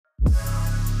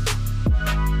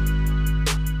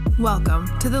Welcome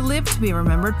to the Live to Be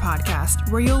Remembered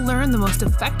podcast, where you'll learn the most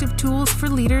effective tools for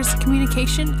leaders,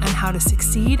 communication, and how to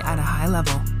succeed at a high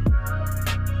level.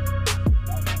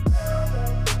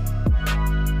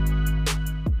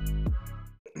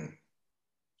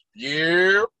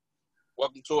 Yeah.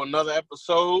 Welcome to another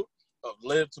episode of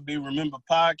Live to Be Remembered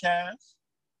podcast.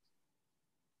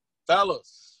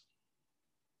 Fellas,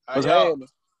 What's happening?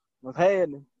 What's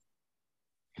happening?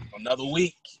 Another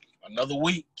week.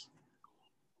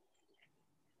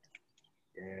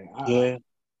 Yeah.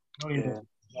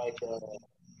 Like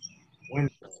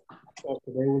Wednesday. So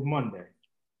today was Monday.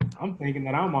 I'm thinking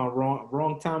that I'm on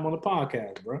wrong time on the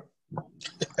podcast, bro.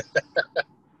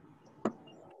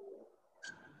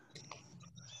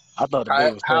 I thought the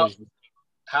day was Thursday.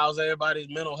 How's everybody's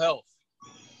mental health?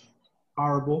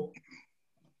 Horrible.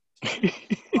 That's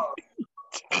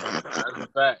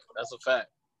a fact.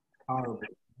 Horrible.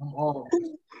 I'm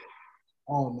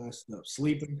all messed up.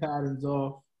 Sleeping patterns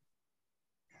off.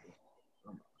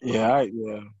 I ain't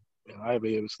been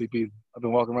able to sleep either. I've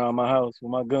been walking around my house with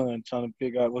my gun trying to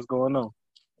figure out what's going on.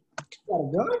 You got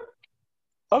a gun?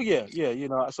 Oh yeah. You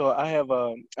know, so I have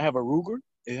a Ruger.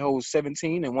 It holds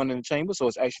 17 and one in the chamber, so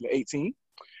it's actually 18.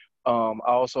 I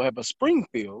also have a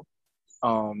Springfield.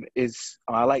 I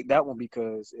like that one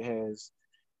because it has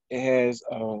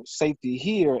safety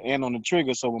here and on the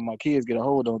trigger, so when my kids get a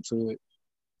hold onto it,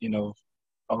 you know,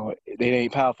 they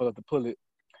ain't powerful enough to pull it.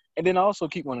 And then I also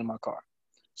keep one in my car.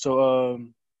 So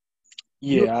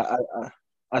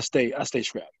I stay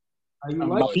strapped. Are you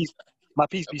licensed? My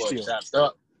peace be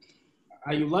still.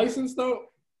 Are you licensed though?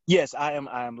 Yes, I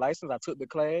am licensed. I took the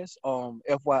class.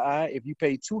 FYI, if you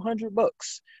pay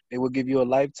 $200, they will give you a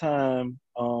lifetime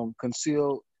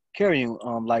concealed carrying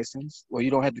license. Well,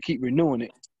 you don't have to keep renewing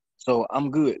it. So I'm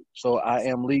good. So I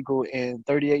am legal in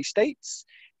 38 states,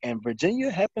 and Virginia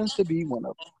happens to be one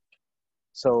of them.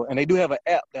 So, and they do have an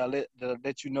app that'll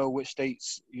let you know which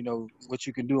states, you know, what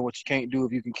you can do and what you can't do,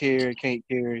 if you can carry, can't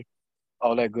carry,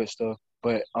 all that good stuff.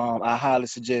 But I highly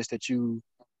suggest that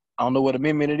I don't know what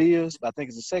amendment it is, but I think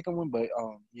it's the second one. But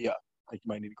I think you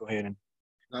might need to go ahead and.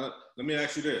 Now, let me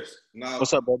ask you this. Now,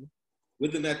 what's up, brother?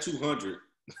 Within that 200,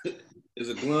 is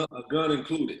a gun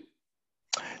included?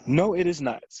 No, it is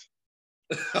not.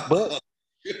 But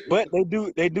they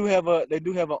do have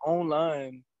an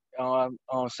online.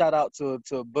 Shout out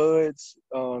to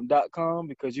buds.com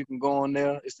because you can go on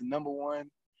there. It's the number one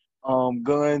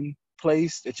gun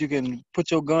place that you can put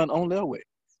your gun on there with.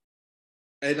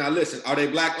 Hey, now listen, are they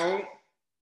black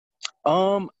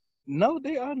owned? No,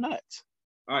 they are not.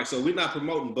 All right, so we're not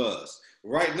promoting Buzz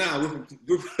right now.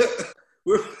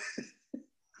 We're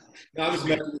no, I'm just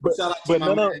shout out to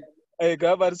my man. Hey, I'm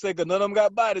about to say, because none of them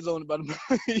got bodies on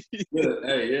it.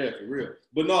 Yeah, for real.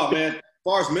 But no, man, as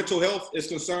far as mental health is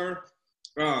concerned,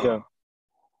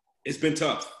 it's been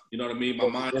tough. You know what I mean? My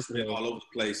mind has been all over the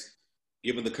place,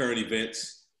 given the current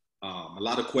events, a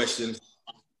lot of questions,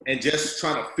 and just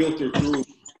trying to filter through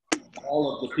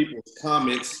all of the people's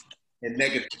comments and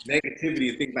negativity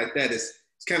and things like that. It's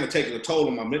kind of taking a toll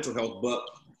on my mental health, but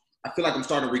I feel like I'm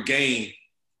starting to regain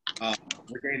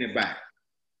it back.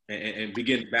 And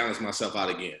begin to balance myself out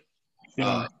again.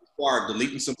 It required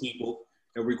deleting some people.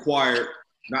 It required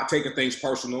not taking things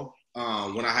personal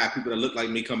when I have people that look like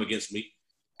me come against me.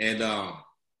 And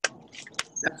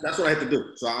that's what I had to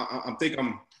do. So I think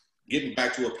I'm getting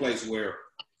back to a place where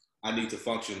I need to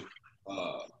function.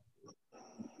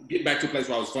 Get back to a place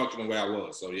where I was functioning where I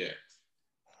was. So, yeah.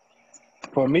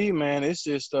 For me, man, it's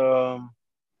just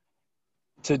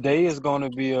today is going to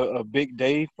be a big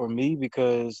day for me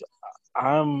because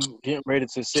I'm getting ready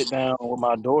to sit down with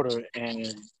my daughter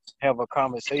and have a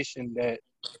conversation that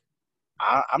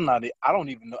I don't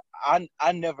even know.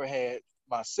 I never had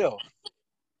myself,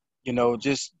 you know,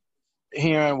 just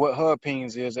hearing what her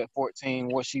opinions is at 14,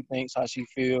 what she thinks, how she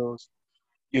feels,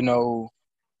 you know,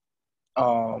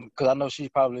 because I know she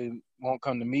probably won't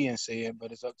come to me and say it,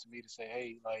 but it's up to me to say,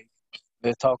 hey, like,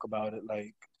 let's talk about it.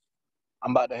 Like,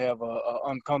 I'm about to have a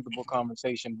uncomfortable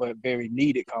conversation, but very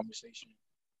needed conversation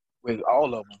with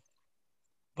all of them,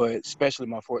 but especially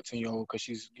my 14-year-old because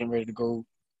she's getting ready to go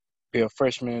be a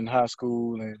freshman in high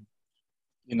school, and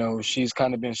you know she's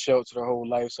kind of been sheltered her whole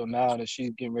life. So now that she's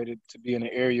getting ready to be in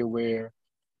an area where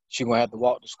she's gonna have to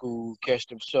walk to school, catch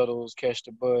the shuttles, catch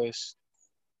the bus,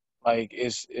 like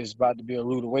it's about to be a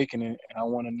rude awakening. And I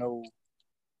want to know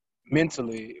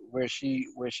mentally where she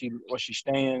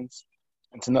stands,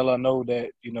 and to let her know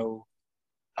that you know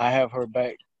I have her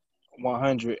back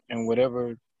 100 and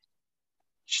whatever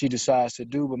she decides to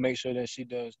do, but make sure that she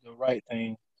does the right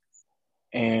thing.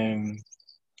 And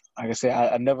like I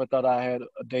said, I never thought I had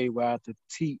a day where I had to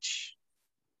teach,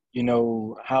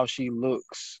 how she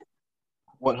looks,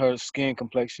 what her skin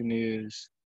complexion is,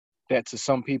 that to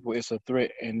some people it's a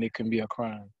threat and it can be a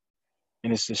crime.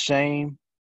 And it's a shame,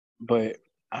 but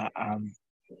I'm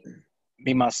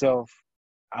me myself,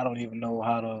 I don't even know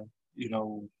how to,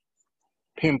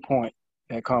 pinpoint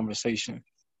that conversation.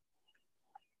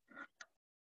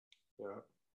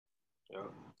 Yeah.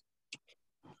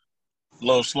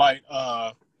 Little slight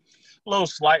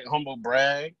humble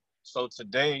brag. So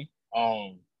today,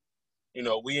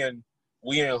 we in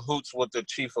hoots with the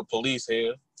chief of police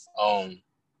here. I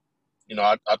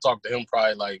talk to him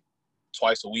probably like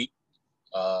twice a week,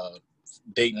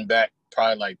 dating back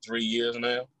probably like 3 years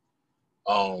now.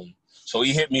 So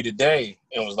he hit me today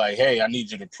and was like, "Hey, I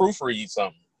need you to proofread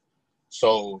something."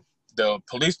 So the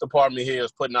police department here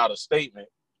is putting out a statement,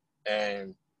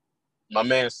 and my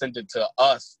man sent it to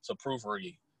us to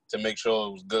proofread to make sure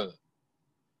it was good.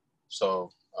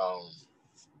 So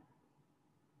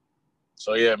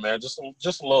yeah, man, just a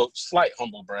little slight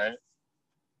humble brag.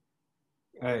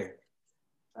 Hey,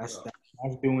 that's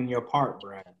doing your part,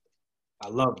 Brad. I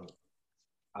love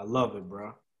it,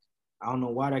 bro. I don't know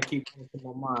why that keeps coming to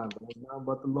my mind, but it's nothing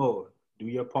but the Lord. Do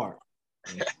your part.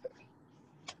 And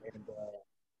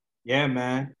yeah,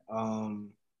 man.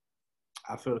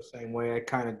 I feel the same way.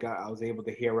 I was able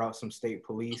to hear out some state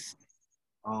police,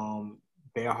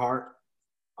 their heart,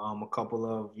 a couple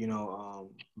of,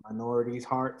 minorities'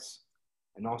 hearts,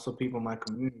 and also people in my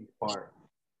community's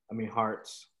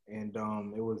hearts. And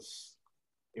it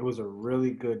was a really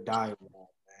good dialogue,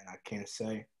 man. I can't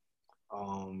say.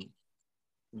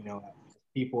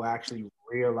 People actually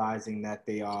realizing that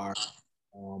they are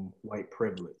white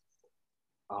privileged,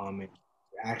 and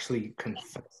actually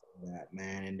confessing that,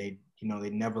 man. And they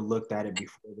never looked at it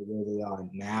before the way they are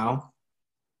now.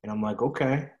 And I'm like,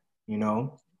 okay,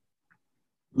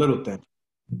 little thing,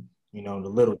 the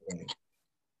little thing.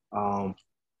 But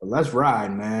let's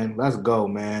ride, man. Let's go,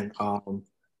 man.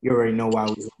 You already know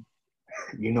why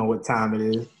you know what time it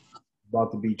is.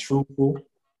 About to be truthful,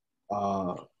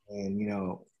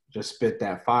 and just spit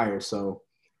that fire. So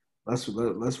let's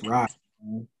ride,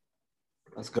 man.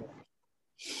 Let's go.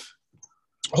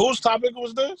 Whose topic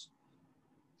was this?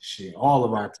 Shit, all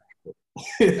of our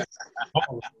topics.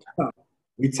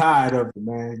 We tired of it,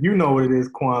 man. You know what it is,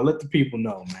 Quan. Let the people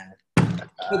know, man.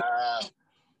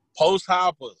 Post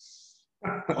hoppers.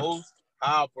 Post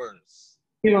hoppers.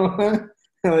 Like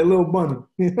little bunny.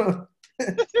 Fuck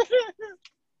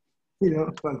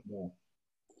that.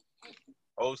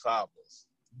 Post hoppers.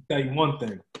 I'll tell you one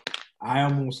thing. I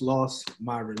almost lost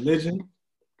my religion.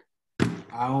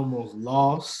 I almost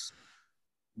lost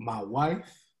my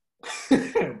wife.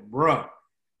 Bruh,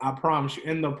 I promise you,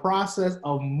 in the process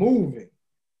of moving,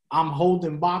 I'm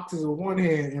holding boxes with one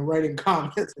hand and writing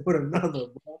comments with another,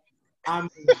 bro. I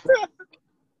mean,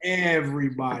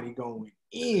 everybody going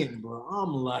in, bro.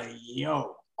 I'm like,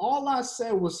 yo, all I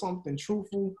said was something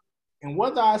truthful. And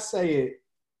whether I say it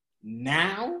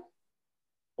now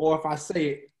or if I say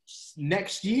it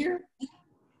next year,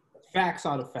 the facts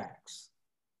are the facts.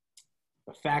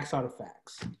 The facts are the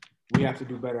facts. We have to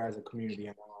do better as a community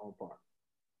on our own part.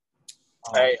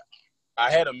 Hey,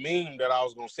 I had a meme that I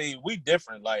was gonna say. We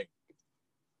different. Like,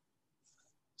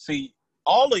 see,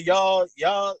 all of y'all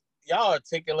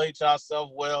articulate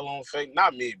yourself well on fake.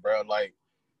 Not me, bro. Like,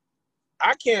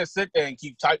 I can't sit there and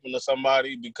keep typing to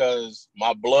somebody because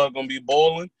my blood gonna be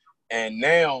boiling. And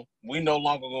now we no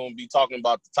longer gonna be talking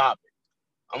about the topic.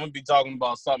 I'm gonna be talking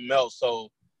about something else. So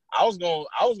I was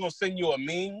gonna send you a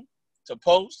meme to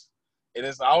post. And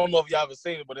it's, I don't know if y'all ever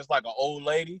seen it, but it's like an old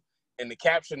lady. And the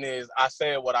caption is, "I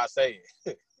said what I said."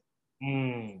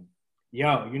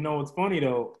 Yo, you know what's funny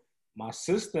though? My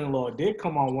sister-in-law did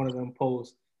come on one of them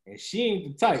posts, and she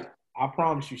ain't the type. I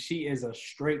promise you, she is a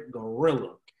straight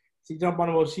gorilla. She jumped on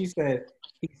the post. She said,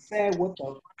 "He said what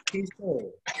the he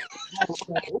said." I was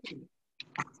like,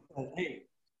 hey,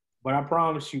 but I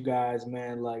promise you guys,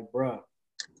 man, like, bruh,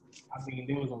 I mean,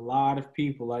 there was a lot of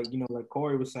people, like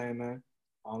Corey was saying, man.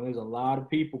 There's a lot of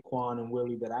people, Quan and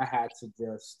Willie, that I had to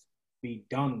just be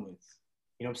done with.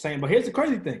 You know what I'm saying? But here's the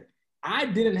crazy thing. I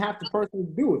didn't have to personally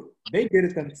do it. They did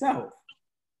it themselves.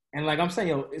 And like I'm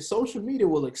saying, social media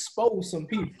will expose some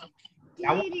people.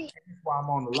 That's why I'm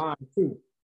on the line too.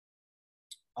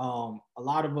 A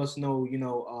lot of us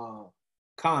know,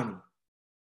 Connie.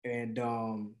 And,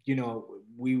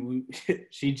 we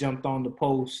she jumped on the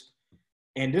post.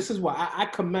 And this is why I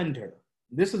commend her.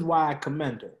 This is why I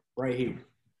commend her right here.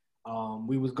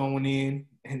 We was going in,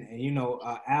 and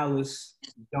Alice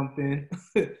jumped in.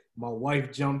 My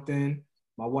wife jumped in.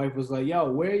 My wife was like,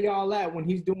 "Yo, where y'all at when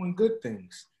he's doing good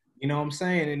things?" You know what I'm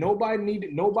saying? And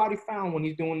nobody found when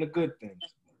he's doing the good things.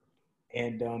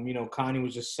 And, Connie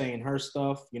was just saying her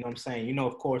stuff. You know what I'm saying?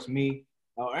 Of course, me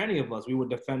or any of us, we would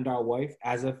defend our wife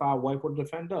as if our wife would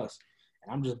defend us.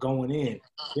 And I'm just going in.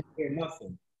 Didn't hear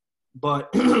nothing.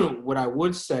 But what I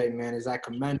would say, man, is I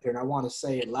commend her. And I want to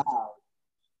say it loud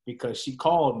because she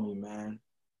called me, man.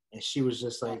 And she was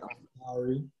just like, I'm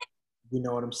sorry. You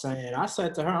know what I'm saying? I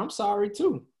said to her, I'm sorry,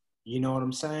 too. You know what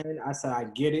I'm saying? I said, I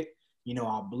get it.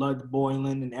 Our blood's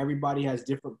boiling and everybody has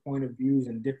different point of views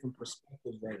and different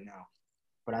perspectives right now.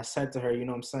 But I said to her, you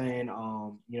know what I'm saying?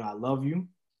 I love you.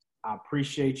 I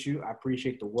appreciate you. I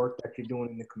appreciate the work that you're doing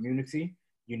in the community,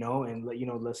 and,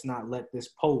 let's not let this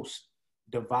post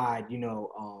divide,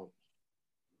 our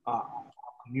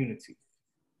community.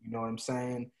 You know what I'm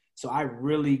saying? So I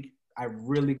really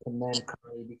commend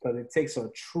Kanye because it takes a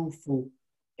truthful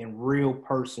and real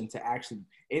person to actually,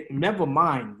 never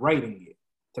mind writing it,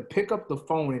 to pick up the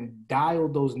phone and dial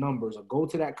those numbers or go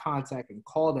to that contact and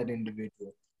call that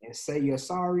individual and say you're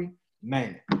sorry,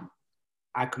 man,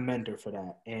 I commend her for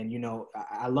that. And,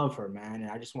 I love her, man.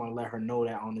 And I just want to let her know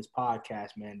that on this podcast,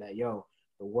 man, that,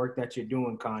 the work that you're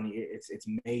doing, Connie, it's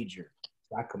major.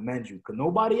 So I commend you because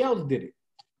nobody else did it.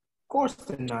 Of course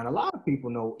not. A lot of people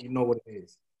know what it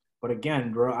is. But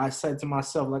again, bro, I said to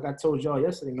myself, like I told y'all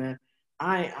yesterday, man,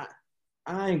 I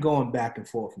ain't going back and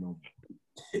forth no more.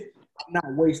 I'm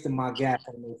not wasting my gas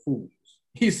on no fools.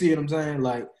 You see what I'm saying?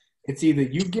 Like, it's either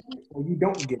you get it or you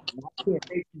don't get it. I can't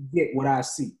make you get what I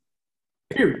see.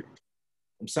 Period.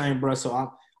 I'm saying, bro,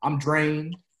 so I'm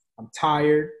drained. I'm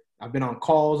tired. I've been on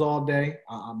calls all day.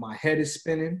 My head is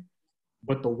spinning.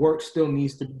 But the work still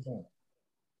needs to be done.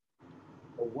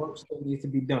 The work still needs to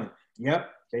be done. Yep,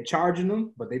 they're charging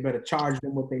them, but they better charge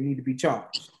them what they need to be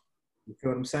charged. You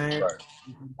feel what I'm saying? Right.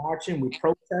 We're marching, we're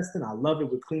protesting. I love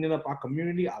it. We're cleaning up our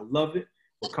community. I love it.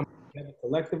 We're coming together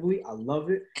collectively. I love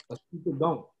it. Let's keep it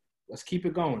going. Let's keep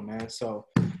it going, man. So,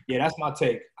 yeah, that's my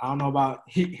take. I don't know about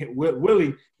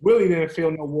Willie. Willie didn't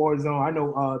feel no war zone. I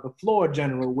know the floor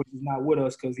general, which is not with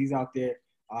us because he's out there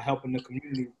helping the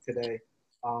community today.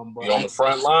 But Be on the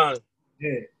front line.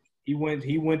 Yeah, he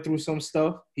went through some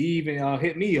stuff. He even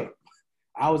hit me up.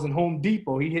 I was in Home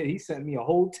Depot. He sent me a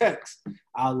whole text.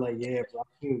 I was like, yeah, bro, I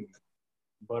feel you.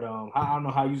 But I don't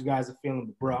know how you guys are feeling,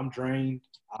 but bro, I'm drained.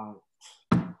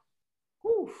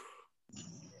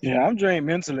 Yeah, I'm drained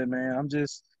mentally, man. I'm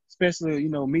just, especially,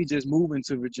 me just moving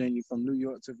to Virginia, from New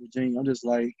York to Virginia. I'm just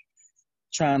like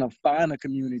trying to find a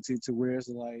community to where it's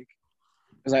like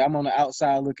I'm on the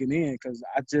outside looking in because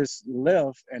I just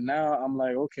left and now I'm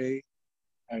like, okay,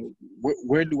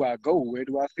 where do I go? Where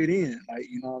do I fit in? Like,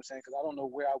 you know what I'm saying? Because I don't know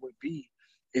where I would be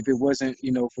if it wasn't,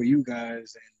 for you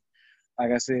guys. And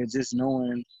like I said, just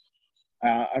knowing,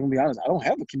 I can be honest, I don't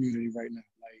have a community right now.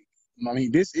 Like, I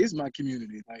mean, this is my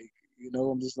community. Like,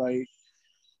 I'm just like,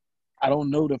 I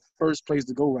don't know the first place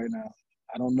to go right now.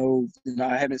 I don't know,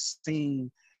 I haven't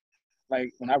seen,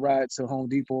 like, when I ride to Home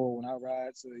Depot, when I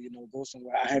ride to, go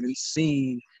somewhere, I haven't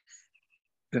seen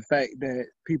the fact that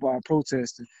people are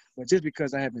protesting. But just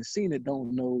because I haven't seen it,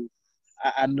 don't know,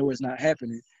 I know it's not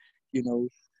happening.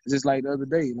 Just like the other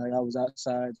day, like I was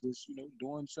outside just,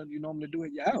 doing something you normally do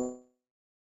at your house.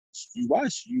 You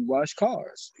wash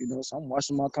cars, so I'm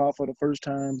washing my car for the first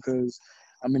time because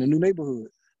I'm in a new neighborhood.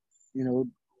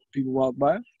 People walk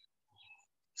by.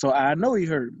 So I know he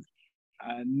heard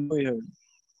me.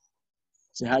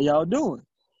 Say, how y'all doing?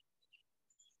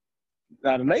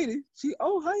 Now the lady,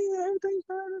 everything's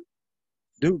fine.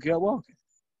 Dude kept walking.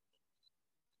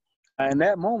 And in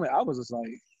that moment, I was just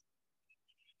like,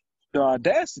 the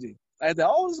audacity. Like,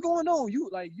 all this going on, you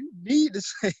need to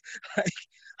say, like,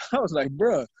 I was like,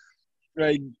 bruh,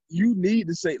 like, you need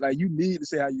to say how you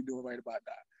doing right about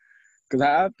that. Because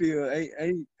I feel,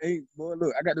 hey, boy,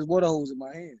 look, I got this water hose in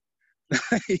my hand.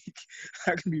 Like,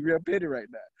 I can be real petty right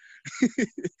now.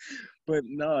 But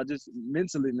no, just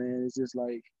mentally, man, it's just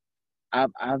like,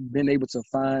 I've been able to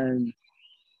find,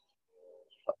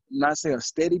 not say a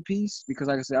steady peace, because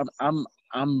like I said,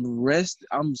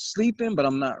 I'm sleeping, but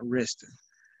I'm not resting.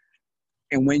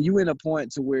 And when you in a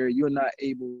point to where you're not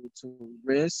able to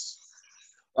rest,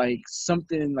 like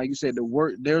something, like you said,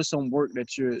 there's some work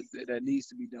that needs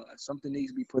to be done. Something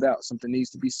needs to be put out. Something needs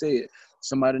to be said.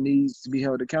 Somebody needs to be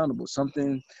held accountable.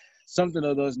 Something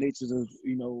of those natures of,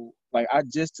 like I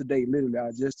just today, me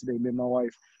and my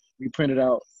wife, we printed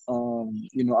out,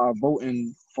 our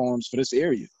voting forms for this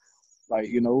area. Like,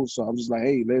 so I'm just like,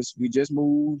 hey, we just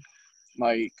moved.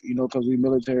 Like, because we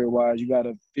military-wise, you got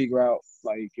to figure out,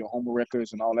 like, your home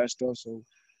records and all that stuff. So,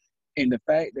 and the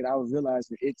fact that I was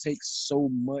realizing it takes so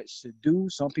much to do,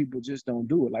 some people just don't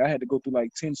do it. Like, I had to go through,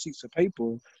 like, 10 sheets of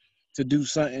paper to do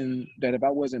something that if I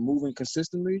wasn't moving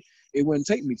consistently, it wouldn't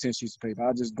take me 10 sheets of paper.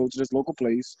 I'll just go to this local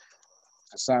place,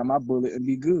 sign my bullet, and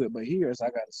be good. But here,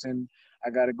 I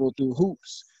got to go through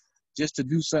hoops just to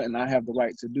do something I have the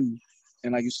right to do.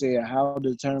 And like you said, how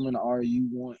determined are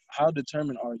you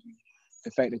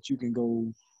the fact that you can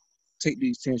go take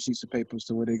these 10 sheets of papers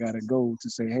to where they got to go to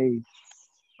say, hey,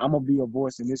 I'm going to be a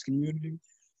voice in this community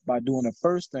by doing the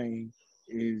first thing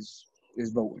is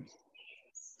voting.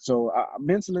 So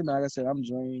mentally, like I said, I'm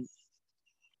drained.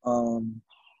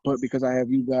 But because I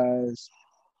have you guys,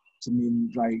 to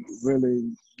me, like,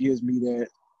 really gives me that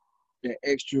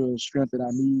extra strength that I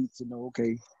need to know,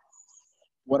 okay,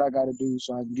 what I got to do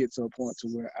so I can get to a point to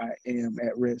where I am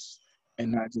at rest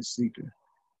and not just sleeping.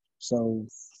 So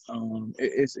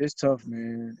it's tough,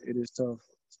 man. It is tough,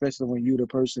 especially when you're the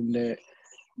person that,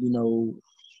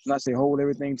 not say hold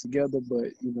everything together,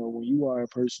 but, when you are a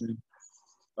person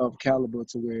of caliber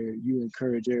to where you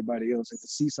encourage everybody else, and to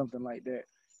see something like that,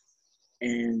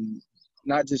 and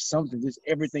not just something, just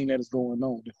everything that is going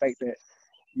on. The fact that,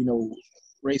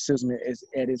 racism is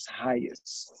at its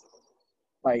highest.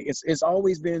 Like, it's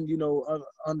always been,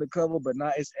 undercover, but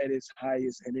now it's at its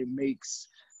highest, and it makes,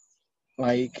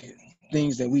 like,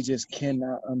 things that we just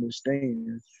cannot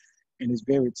understand. And it's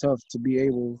very tough to be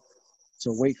able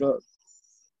to wake up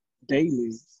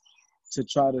daily to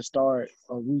try to start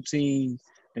a routine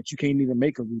that you can't even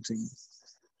make a routine.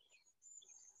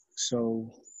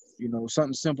 So,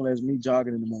 something simple as me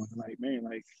jogging in the morning, like, man,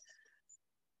 like,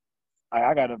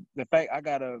 I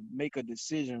gotta make a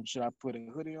decision. Should I put a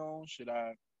hoodie on? Should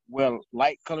I wear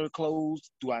light colored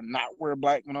clothes? Do I not wear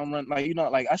black when I'm running?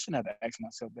 Like, I shouldn't have to ask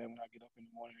myself that when I get up in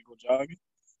the morning and go jogging.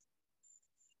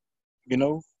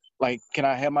 Like, can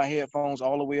I have my headphones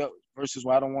all the way up versus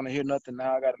where I don't want to hear nothing?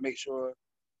 Now I got to make sure,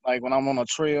 like, when I'm on a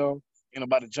trail,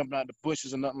 about to jump out the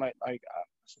bushes or nothing like I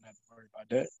shouldn't have to worry about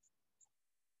that.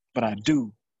 But I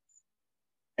do.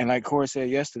 And like Corey said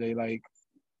yesterday, like,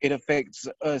 it affects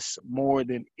us more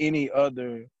than any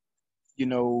other,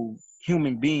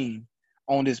 human being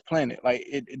on this planet. Like,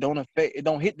 it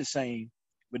don't hit the same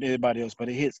with everybody else, but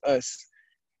it hits us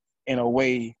in a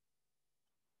way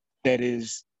that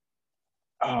is,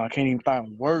 I can't even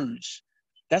find words.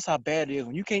 That's how bad it is.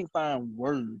 When you can't find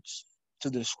words to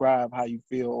describe how you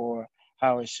feel or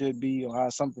how it should be or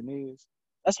how something is,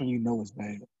 that's when you know it's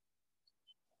bad.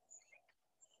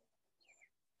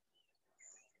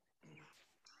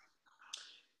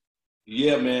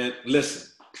 Yeah, man.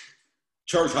 Listen,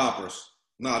 church hoppers.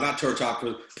 No, not church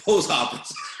hoppers. Post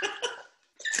hoppers.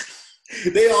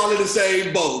 They all in the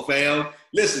same boat, fam.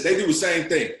 Listen, they do the same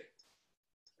thing.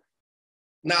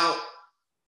 Now,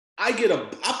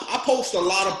 I post a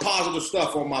lot of positive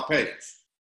stuff on my page.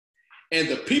 And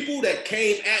the people that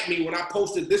came at me when I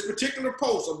posted this particular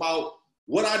post about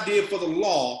what I did for the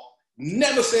law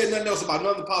never said nothing else about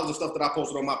none of the positive stuff that I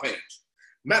posted on my page.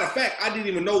 Matter of fact, I didn't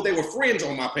even know they were friends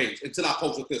on my page until I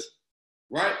posted this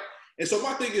one, right? And so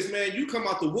my thing is, man, you come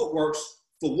out the woodworks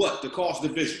for what? To cause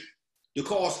division, to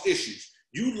cause issues.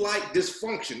 You like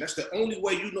dysfunction. That's the only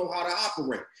way you know how to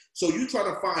operate. So you try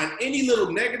to find any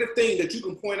little negative thing that you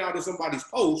can point out in somebody's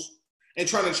post and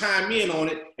try to chime in on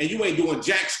it, and you ain't doing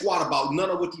jack squat about none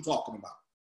of what you're talking about.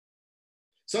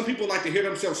 Some people like to hear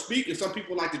themselves speak, and some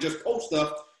people like to just post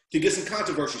stuff to get some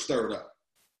controversy stirred up.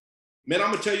 Man,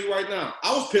 I'm going to tell you right now,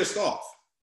 I was pissed off.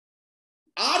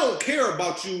 I don't care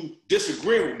about you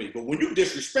disagreeing with me, but when you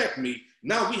disrespect me,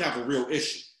 now we have a real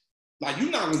issue. Like, you're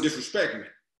not going to disrespect me,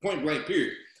 point blank,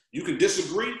 period. You can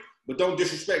disagree, but don't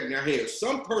disrespect me. Now, here,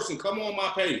 some person come on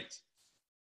my page,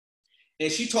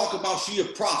 and she talk about she a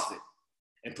prophet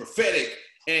and prophetic,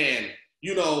 and,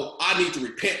 I need to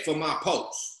repent for my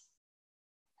post.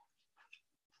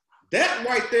 That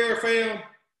right there, fam,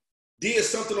 did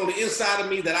something on the inside of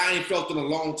me that I ain't felt in a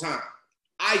long time.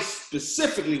 I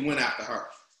specifically went after her.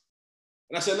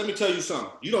 And I said, let me tell you something.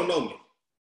 You don't know me.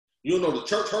 You don't know the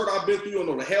church hurt I've been through. You don't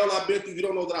know the hell I've been through. You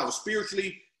don't know that I was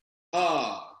spiritually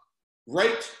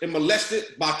raped and molested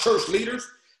by church leaders.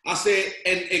 I said,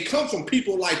 and it comes from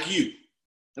people like you.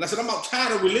 And I said, I'm not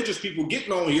tired of religious people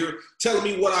getting on here telling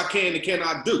me what I can and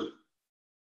cannot do.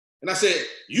 And I said,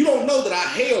 you don't know that I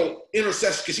held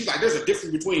intercession, because she's like, there's a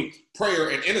difference between prayer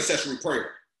and intercessory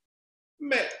prayer.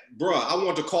 Man, bruh, I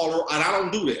want to call her, and I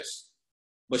don't do this.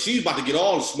 But she's about to get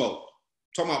all the smoke.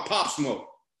 I'm talking about Pop Smoke.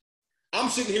 I'm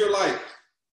sitting here like,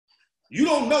 you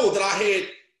don't know that I had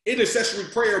intercessory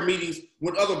prayer meetings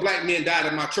when other black men died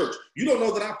in my church. You don't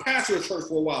know that I pastored a church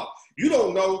for a while. You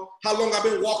don't know how long I've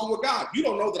been walking with God. You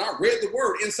don't know that I read the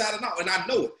word inside and out, and I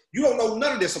know it. You don't know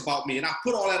none of this about me, and I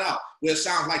put all that out. Well, it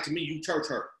sounds like to me you church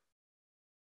hurt.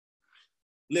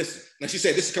 listen. Now she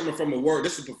said, this is coming from a word.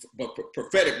 This is a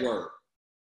prophetic word.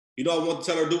 You know, I want to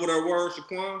tell her to do with her word,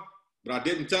 Shaquan, but I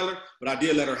didn't tell her, but I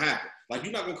did let her have it. Like,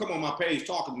 you're not going to come on my page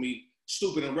talking to me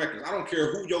stupid and reckless. I don't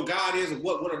care who your God is and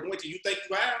what anointing you think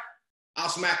you have. I'll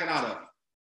smack it out of you.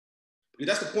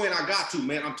 Because that's the point I got to,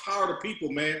 man. I'm tired of people,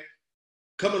 man,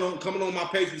 coming on my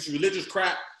page with this religious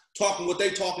crap, talking what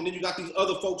they talking. Then you got these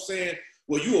other folks saying,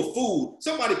 well, you a fool.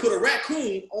 Somebody put a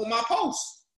raccoon on my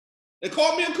post and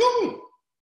called me a coon.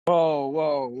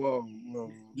 Whoa.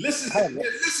 Listen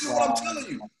to what I'm telling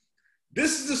you.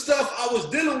 This is the stuff I was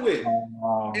dealing with.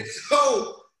 And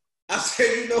so I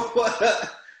said, you know what?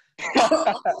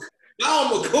 Now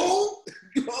I'm a coon.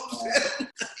 You know what I'm saying?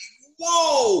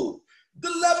 Whoa. The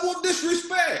level of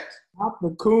disrespect. Not the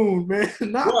coon, man.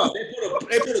 Bro,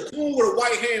 they put a coon with a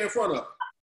white hand in front of it.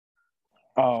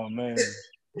 Oh, man.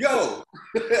 Yo.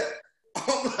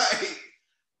 I'm like,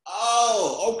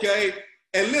 oh, okay.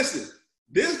 And listen,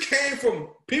 this came from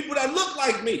people that look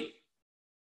like me.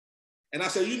 And I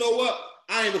said, you know what?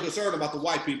 I ain't even concerned about the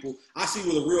white people. I see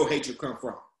where the real hatred come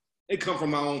from. It come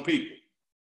from my own people.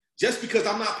 Just because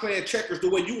I'm not playing checkers the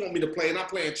way you want me to play and I'm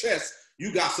playing chess,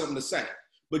 you got something to say.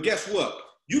 But guess what?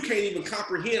 You can't even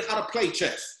comprehend how to play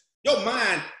chess. Your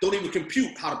mind don't even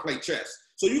compute how to play chess.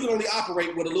 So you can only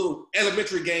operate with a little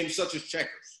elementary game such as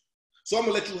checkers. So I'm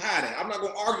going to let you have that. I'm not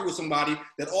going to argue with somebody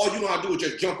that all you know how to do is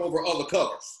just jump over other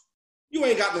covers. You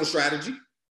ain't got no strategy.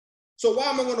 So why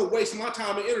am I going to waste my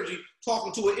time and energy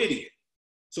talking to an idiot?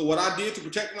 So what I did to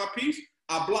protect my peace,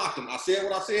 I blocked him. I said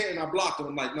what I said, and I blocked him.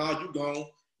 I'm like, nah, you gone.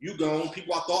 You gone.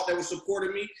 People I thought that were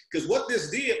supporting me. Because what this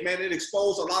did, man, it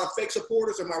exposed a lot of fake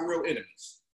supporters and my real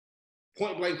enemies.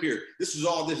 Point blank period. This is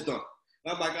all this done.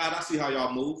 And I'm like, God, I see how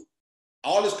y'all move.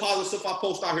 All this positive stuff I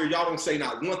post out here, y'all don't say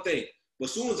not one thing. But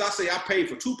as soon as I say I paid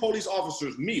for 2 police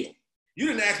officers' meal, you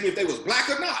didn't ask me if they was black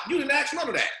or not. You didn't ask none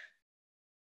of that.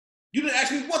 You didn't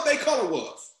ask me what their color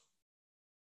was.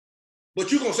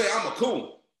 But you're going to say I'm a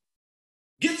coon.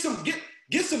 Get some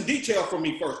detail from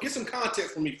me first. Get some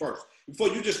context from me first before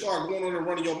you just start going on and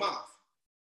running your mouth.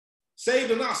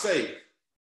 Saved or not saved.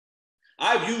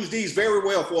 I've used these very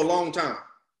well for a long time.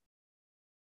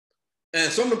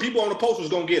 And some of the people on the post was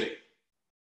going to get it.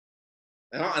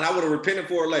 And I would have repented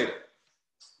for it later.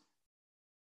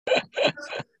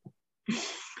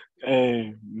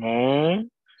 Hey, man.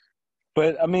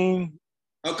 But, I mean.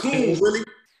 A coon, really.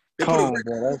 They put a coon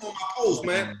on my post,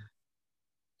 man.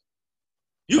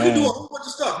 You can do a whole bunch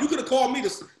of stuff. You could have called me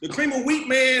the cream of wheat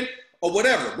man or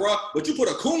whatever, bro. But you put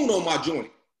a coon on my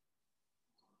joint.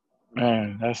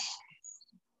 Man, that's.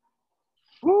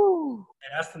 Woo.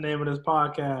 And that's the name of this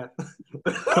podcast.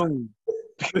 Coon.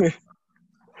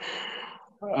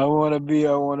 I want to be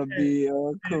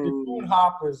coon. Coon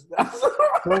hoppers.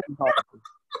 Coon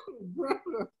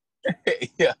hoppers.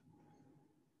 Yeah.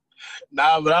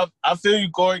 Nah, but I feel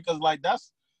you, Corey, because like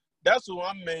that's who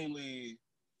I'm mainly,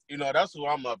 that's who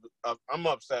I'm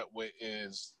upset with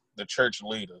is the church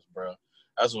leaders, bro.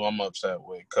 That's who I'm upset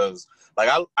with, because like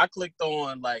I clicked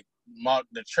on like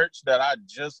the church that I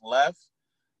just left.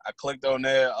 I clicked on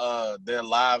their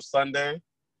live Sunday.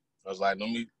 I was like,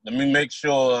 let me make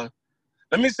sure.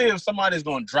 Let me see if somebody's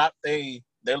gonna drop their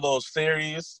little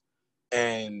series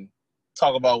and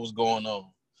talk about what's going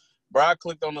on. Bro, I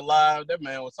clicked on the live. That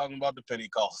man was talking about the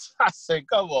Pentecost. I said,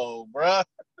 come on, bro.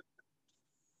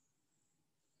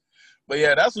 But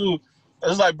yeah, that's who.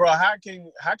 It's like, bro, how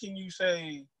can you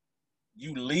say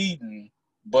you leading,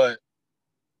 but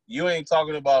you ain't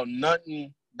talking about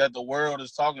nothing that the world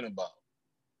is talking about?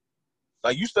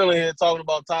 Like, you still in here talking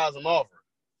about tithes and offering.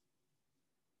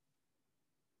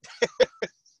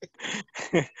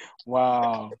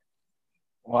 Wow.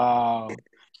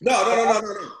 No.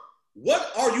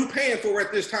 What are you paying for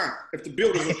at this time if the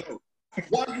buildings are closed?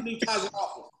 Why do you need tithes and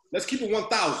offering? Let's keep it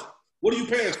 1,000. What are you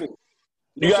paying for?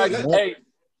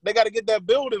 They got to get that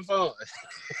building fund.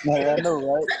 Yeah, I know,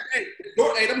 right?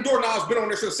 Hey, them doorknobs been on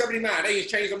there since 79. They ain't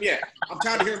changed them yet. I'm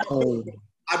tired of hearing about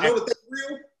I know that they're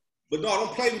real, but no,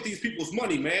 don't play with these people's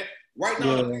money, man. Right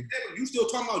now, you still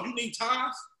talking about you need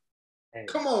tithes? Hey.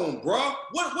 Come on, bro.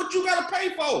 What you got to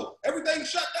pay for? Everything's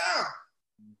shut down.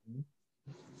 Mm-hmm.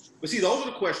 But see, those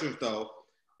are the questions, though,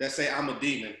 that say I'm a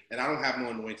demon and I don't have no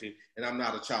anointing and I'm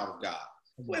not a child of God.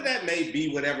 Well, that may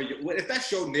be whatever. If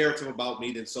that's your narrative about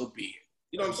me, then so be it.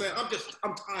 You know what I'm saying?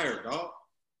 I'm tired, dog.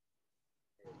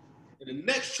 And the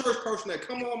next church person that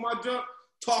come on my jump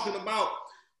talking about,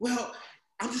 well,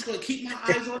 I'm just going to keep my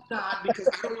eyes on God because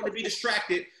I don't want to be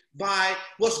distracted by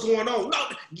what's going on. No,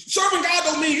 serving God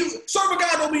don't mean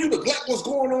you neglect what's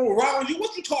going on around you.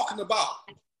 What you talking about?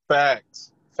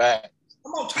 Facts.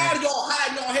 I'm tired of y'all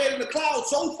hiding your head in the clouds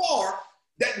so far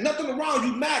That nothing around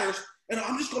you matters, and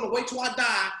I'm just gonna wait till I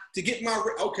die to get my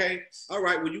okay. All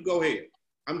right, well you go ahead.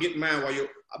 I'm getting mine while you're.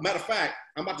 Matter of fact,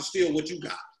 I'm about to steal what you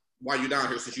got while you're down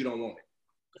here since you don't want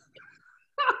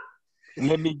it.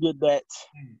 Let me get that.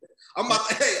 I'm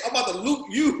about to loot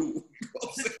you.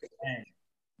 Man,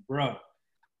 bro,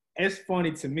 it's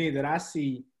funny to me that I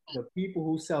see the people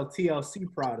who sell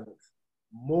TLC products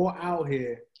more out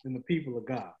here than the people of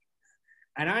God.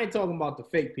 And I ain't talking about the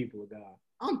fake people of God.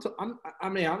 I'm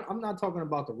not talking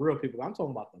about the real people. I'm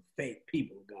talking about the fake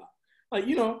people of God. Like,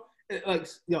 you know, like,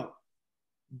 yo,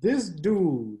 this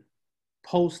dude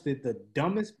posted the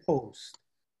dumbest post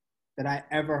that I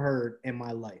ever heard in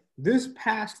my life. This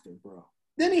pastor, bro.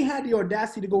 Then he had the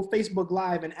audacity to go Facebook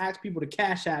Live and ask people to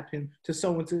cash app him to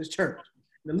sow into his church.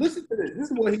 Now listen to this. This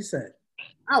is what he said.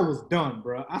 I was done,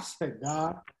 bro. I said,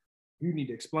 God, you need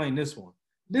to explain this one.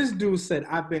 This dude said,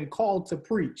 I've been called to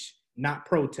preach, not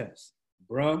protest.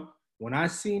 Bro, when I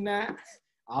seen that,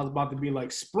 I was about to be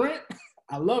like, Sprint,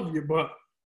 I love you, but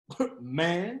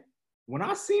man, when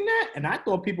I seen that, and I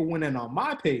thought people went in on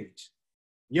my page,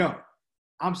 yo,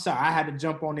 I'm sorry, I had to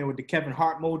jump on there with the Kevin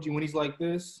Hart emoji when he's like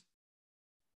this.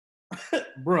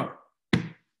 Bro,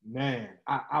 man,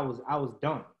 I was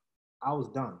done. I was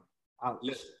done.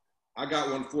 Listen, I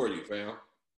got one for you, fam.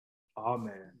 Oh,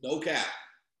 man. No cap.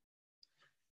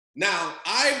 Now,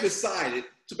 I've decided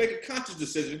to make a conscious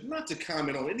decision not to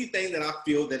comment on anything that I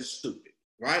feel that is stupid,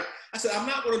 right? I said, I'm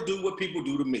not going to do what people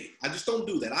do to me. I just don't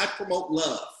do that. I promote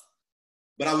love,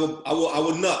 but I will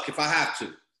nuck if I have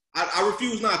to. I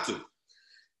refuse not to.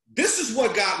 This is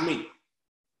what got me.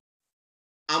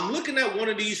 I'm looking at one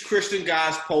of these Christian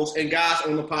guys' posts, and guys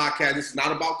on the podcast, it's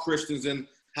not about Christians and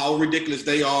how ridiculous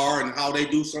they are and how they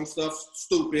do some stuff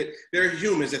stupid. They're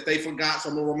humans. If they forgot, so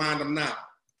I'm going to remind them now.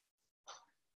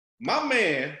 My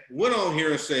man went on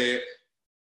here and said,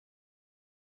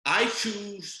 I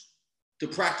choose to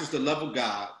practice the love of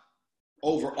God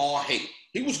over all hate.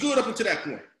 He was good up until that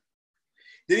point.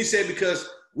 Then he said, because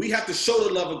we have to show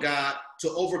the love of God to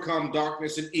overcome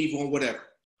darkness and evil and whatever.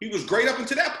 He was great up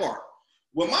until that part.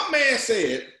 When my man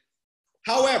said,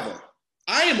 however,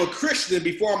 I am a Christian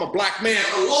before I'm a black man,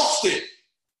 I lost it.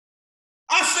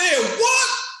 I said, what?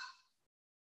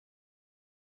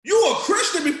 You a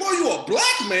Christian before you a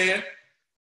black man?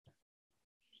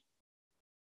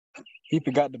 He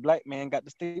forgot the black man got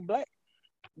to stay black.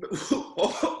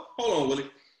 Hold on, Willie.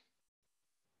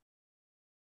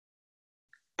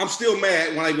 I'm still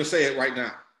mad when I even say it right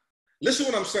now. Listen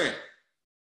to what I'm saying.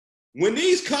 When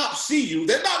these cops see you,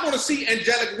 they're not going to see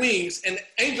angelic wings and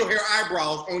angel hair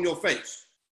eyebrows on your face.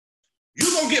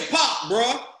 You going to get popped,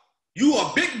 bruh. You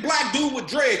a big black dude with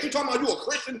dreads. You talking about you a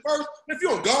Christian first? If you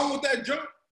don't go with that junk.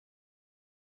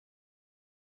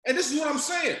 And this is what I'm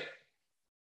saying.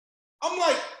 I'm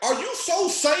like, are you so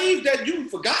saved that you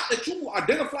forgot that you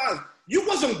identify as, you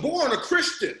wasn't born a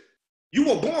Christian. You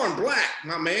were born black,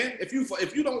 my man. If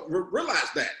you don't realize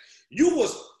that. You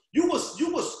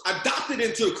was adopted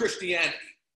into Christianity.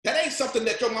 That ain't something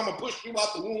that your mama pushed you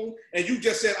out the womb and you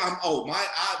just said,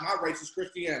 my race is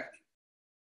Christianity.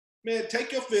 Man,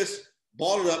 take your fist,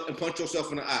 ball it up, and punch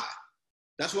yourself in the eye.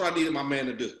 That's what I needed my man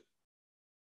to do.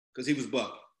 Because he was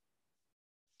bugging.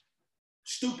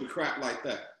 Stupid crap like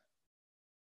that.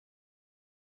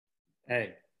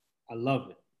 Hey, I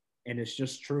love it. And it's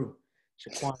just true.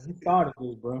 Shaquan, you started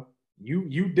this, bro.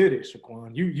 You did it,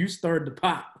 Shaquan. You stirred the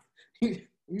pot.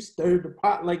 You stirred the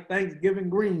pot like Thanksgiving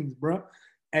greens, bro.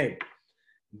 Hey,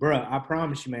 bro, I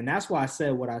promise you, man. That's why I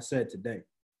said what I said today.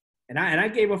 And I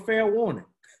gave a fair warning.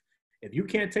 If you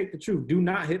can't take the truth, do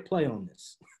not hit play on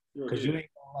this. Because you ain't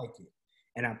gonna like it.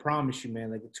 And I promise you,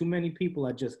 man, like too many people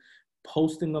are just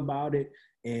posting about it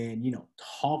and,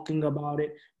 talking about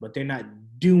it, but they're not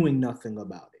doing nothing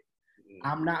about it.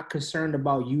 I'm not concerned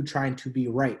about you trying to be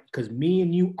right because me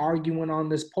and you arguing on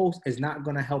this post is not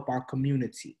going to help our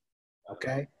community.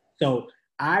 Okay? So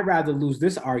I'd rather lose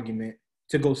this argument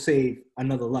to go save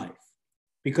another life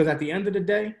because at the end of the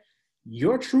day,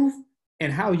 your truth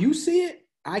and how you see it,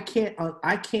 I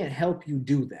can't help you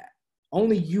do that.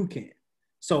 Only you can.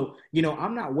 So,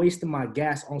 I'm not wasting my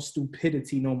gas on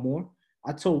stupidity no more.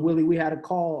 I told Willie we had a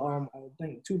call, I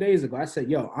think 2 days ago. I said,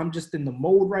 yo, I'm just in the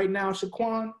mode right now,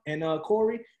 Shaquan and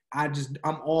Corey.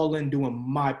 I'm all in doing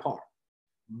my part.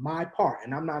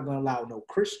 And I'm not going to allow no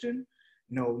Christian,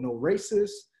 no racist,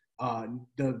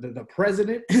 the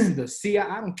president, the CIA,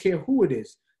 I don't care who it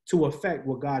is, to affect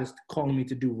what God is calling me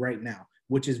to do right now,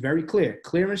 which is very clear.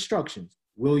 Clear instructions.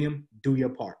 William, do your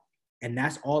part. And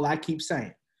that's all I keep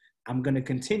saying. I'm going to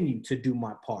continue to do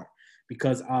my part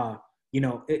because,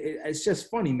 it's just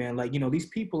funny, man. Like, these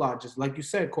people are just, like you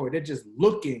said, Corey, they're just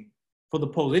looking for the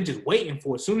post. They're just waiting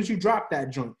for it. As soon as you drop that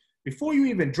joint, before you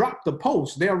even drop the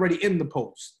post, they're already in the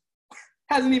post.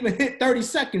 Hasn't even hit 30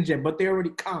 seconds yet, but they're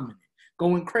already commenting,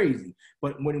 going crazy.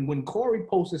 But when Corey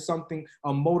posted something,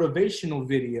 a motivational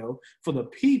video for the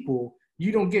people,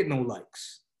 you don't get no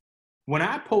likes. When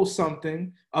I post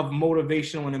something of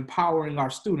motivational and empowering our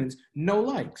students, no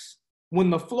likes. When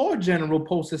the floor general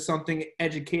posted something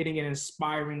educating and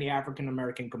inspiring the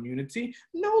African-American community,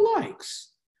 no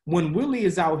likes. When Willie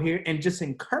is out here and just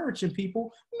encouraging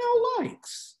people, no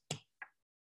likes.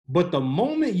 But the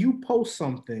moment you post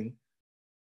something,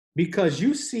 because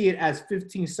you see it as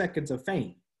 15 seconds of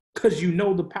fame, because you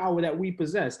know the power that we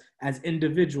possess as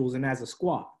individuals and as a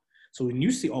squad. So when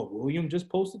you see, oh, William just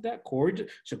posted that, Corey,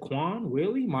 Shaquan,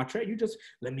 Willie, Montrell, you just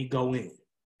let me go in.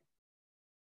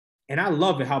 And I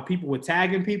love it how people were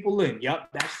tagging people in. Yep,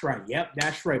 that's right. Yep,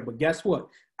 that's right. But guess what?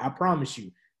 I promise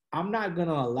you, I'm not going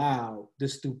to allow the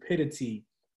stupidity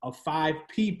of 5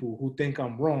 people who think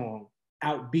I'm wrong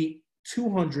outbeat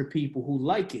 200 people who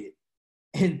like it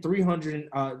and 300,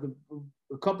 a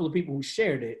couple of people who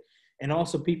shared it, and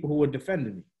also people who were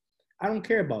defending me. I don't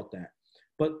care about that.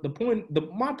 But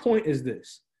my point is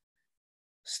this: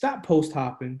 stop post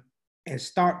hopping and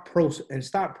start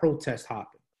protest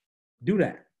hopping. Do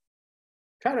that.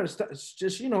 Try to just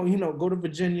go to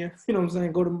Virginia. You know what I'm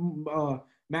saying? Go to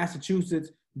Massachusetts.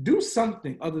 Do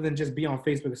something other than just be on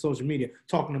Facebook and social media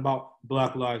talking about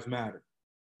Black Lives Matter.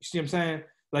 You see what I'm saying?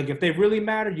 Like, if they really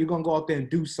matter, you're gonna go out there and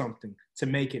do something to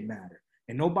make it matter.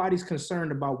 And nobody's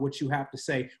concerned about what you have to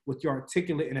say with your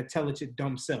articulate and intelligent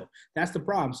dumb self. That's the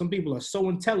problem. Some people are so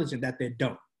intelligent that they're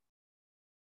dumb.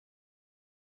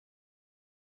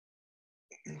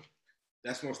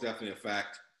 That's most definitely a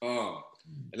fact. And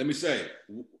let me say,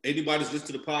 anybody that's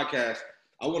listening to the podcast,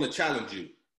 I want to challenge you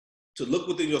to look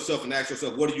within yourself and ask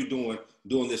yourself, what are you doing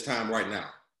during this time right now?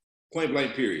 Point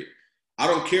blank, period. I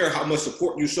don't care how much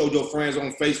support you showed your friends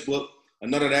on Facebook or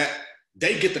none of that.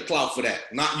 They get the clout for that,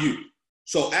 not you.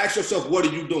 So ask yourself, what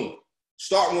are you doing?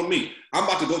 Starting with me. I'm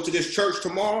about to go to this church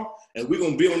tomorrow, and we're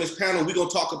going to be on this panel. We're going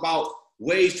to talk about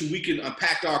ways we can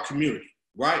impact our community,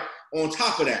 right? On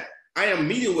top of that, I am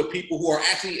meeting with people who are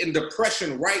actually in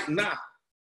depression right now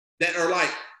that are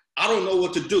like, I don't know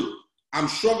what to do. I'm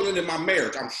struggling in my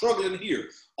marriage. I'm struggling here.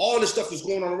 All this stuff is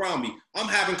going on around me. I'm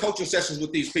having coaching sessions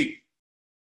with these people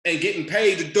and getting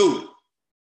paid to do it.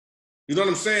 You know what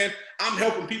I'm saying? I'm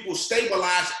helping people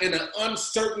stabilize in an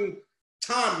uncertain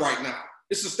time right now.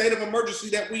 It's a state of emergency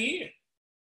that we in.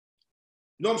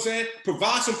 You know what I'm saying?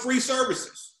 Provide some free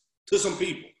services to some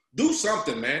people. Do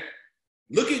something, man.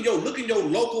 Look in your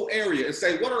local area and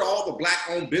say, what are all the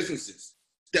Black-owned businesses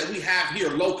that we have here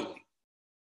locally?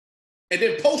 And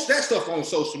then post that stuff on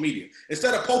social media.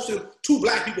 Instead of posting 2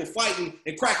 Black people fighting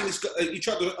and cracking each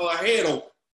other head open.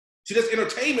 See, that's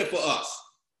entertainment for us.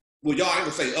 Well, y'all, I ain't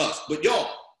gonna say us, but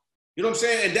y'all. You know what I'm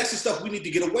saying? And that's the stuff we need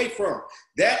to get away from.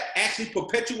 That actually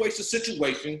perpetuates the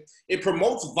situation. It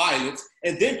promotes violence.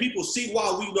 And then people see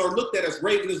why we are looked at as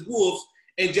ravenous wolves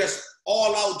and just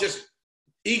all out just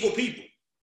evil people.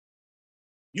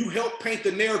 You help paint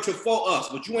the narrative for us,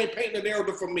 but you ain't painting the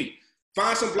narrative for me.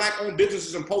 Find some Black-owned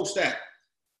businesses and post that.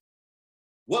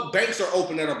 What banks are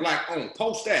open that are Black-owned?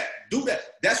 Post that. Do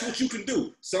that. That's what you can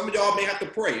do. Some of y'all may have to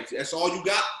pray. If that's all you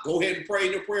got, go ahead and pray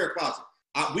in your prayer closet.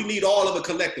 We need all of it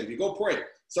collectively. Go pray.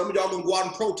 Some of y'all gonna go out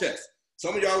and protest.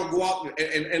 Some of y'all gonna go out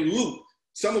and loot.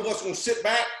 Some of us gonna sit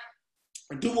back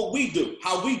and do what we do,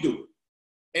 how we do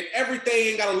it. And everything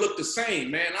ain't gotta look the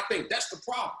same, man. I think that's the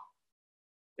problem.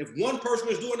 If one person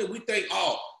is doing it, we think,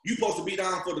 oh, you supposed to be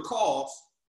down for the cause.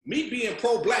 Me being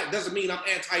pro-Black doesn't mean I'm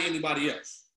anti-anybody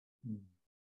else.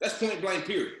 That's point blank,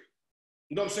 period.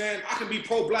 You know what I'm saying? I can be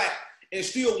pro-Black and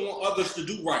still want others to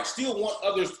do right. Still want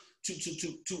others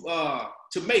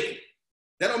to make it.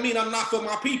 That don't mean I'm not for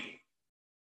my people.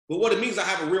 But what it means, I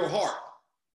have a real heart.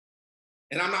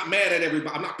 And I'm not mad at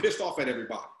everybody. I'm not pissed off at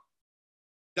everybody.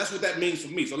 That's what that means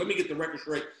for me. So let me get the record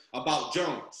straight about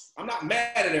Jones. I'm not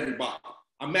mad at everybody.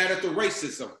 I'm mad at the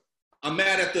racism. I'm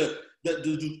mad at the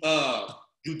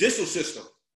judicial system,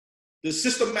 the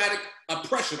systematic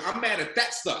oppression. I'm mad at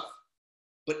that stuff.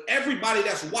 But everybody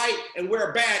that's white and wear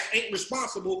a badge ain't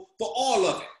responsible for all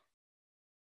of it.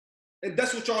 And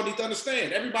that's what y'all need to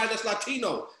understand. Everybody that's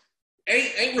Latino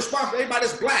ain't responsible. Everybody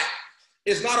that's Black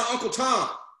is not an Uncle Tom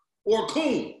or a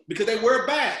coon because they wear a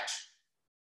badge.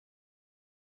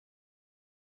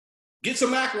 Get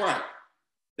some act right.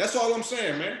 That's all I'm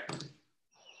saying, man.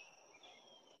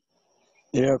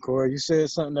 Yeah, Corey, you said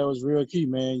something that was real key,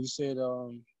 man. You said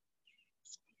the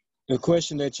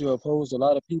question that you posed, a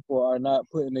lot of people are not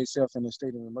putting themselves in a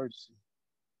state of emergency.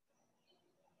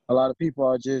 A lot of people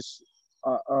are just,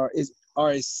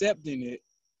 are accepting it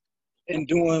and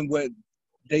doing what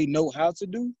they know how to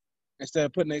do instead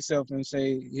of putting themselves and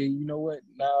say, hey, you know what?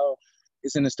 Now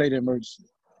it's in a state of emergency.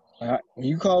 When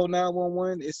you call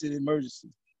 911, it's an emergency.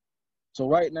 So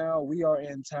right now we are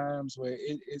in times where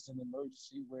it is an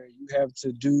emergency where you have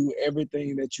to do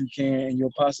everything that you can and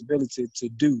your possibility to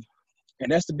do.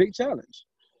 And that's the big challenge.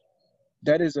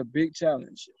 That is a big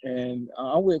challenge. And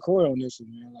I'm with Corey on this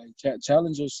one, man. Like,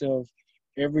 challenge yourself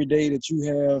every day that you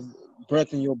have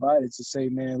breath in your body to say,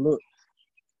 man, look,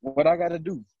 what I got to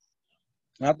do.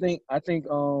 And I think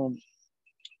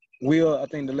Will, I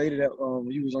think the lady that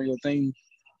you was on your thing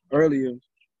earlier,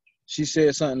 she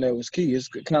said something that was key. It's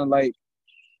kind of like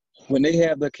when they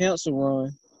have the cancer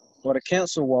run or the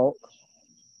cancer walk,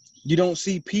 you don't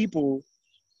see people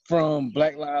from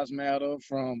Black Lives Matter,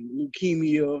 from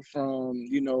leukemia, from,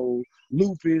 you know,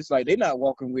 lupus. Like, they're not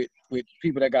walking with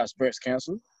people that got breast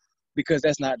cancer because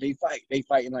that's not they fight. They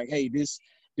fighting like, hey, this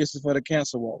is for the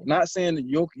cancer walk. Not saying that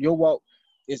your walk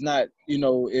is not, you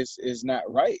know, is not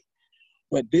right,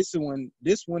 but this one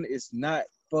is not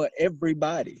for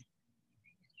everybody.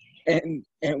 And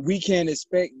we can't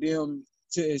expect them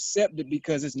to accept it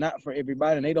because it's not for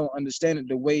everybody and they don't understand it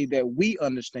the way that we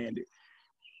understand it.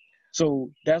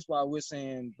 So that's why we're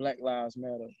saying Black Lives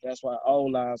Matter. That's why all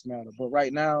lives matter. But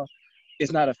right now,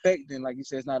 it's not affecting, like you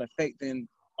said, it's not affecting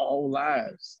all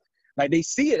lives. Like, they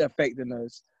see it affecting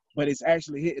us, but it's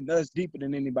actually hitting us deeper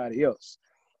than anybody else.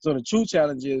 So the true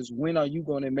challenge is, when are you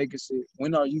going to make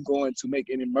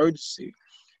an emergency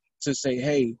to say,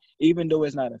 hey, even though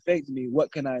it's not affecting me,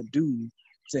 what can I do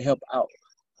to help out?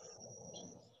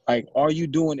 Like, are you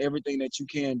doing everything that you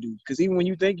can do? Because even when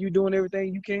you think you're doing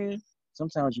everything you can,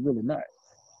 sometimes you're really not.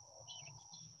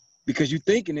 Because you're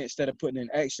thinking it instead of putting in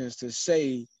actions to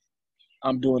say,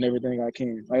 I'm doing everything I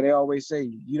can. Like they always say,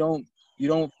 you don't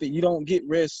get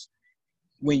rest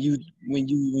when you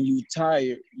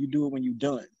tired. You do it when you're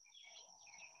done.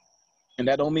 And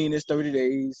that don't mean it's 30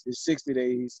 days, it's 60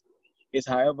 days. It's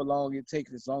however long it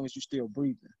takes, as long as you're still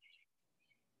breathing.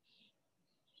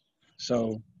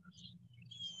 So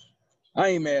I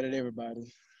ain't mad at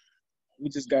everybody. We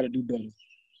just got to do better.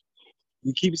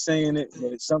 We keep saying it,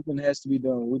 but something has to be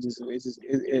done.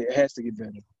 It has to get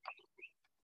better.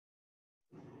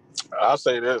 I'll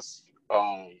say this.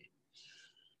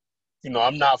 You know, I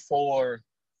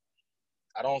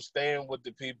don't stand with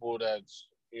the people that's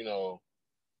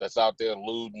out there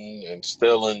looting and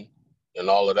stealing and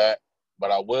all of that.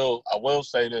 But I will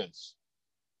say this.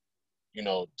 You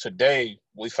know, today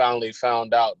we finally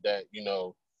found out that, you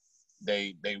know,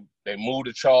 they moved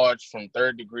the charge from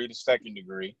 3rd degree to 2nd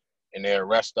degree, and they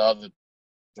arrest the other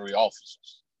 3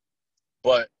 officers.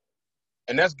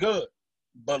 And that's good.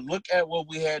 But look at what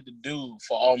we had to do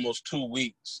for almost 2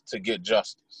 weeks to get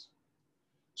justice.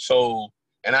 So,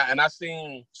 and I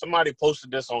seen somebody posted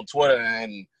this on Twitter,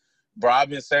 and bro, I've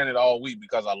been saying it all week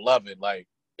because I love it. Like,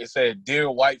 it said,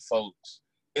 "Dear white folks,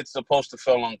 it's supposed to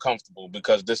feel uncomfortable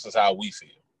because this is how we feel."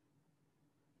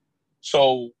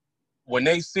 So when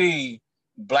they see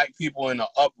black people in an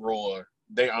uproar,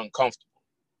 they're uncomfortable.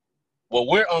 Well,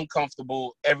 we're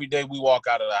uncomfortable every day we walk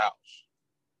out of the house.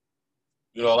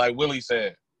 You know, like Willie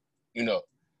said, you know,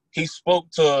 he spoke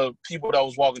to people that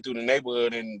was walking through the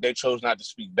neighborhood and they chose not to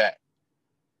speak back.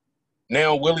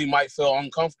 Now Willie might feel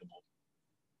uncomfortable.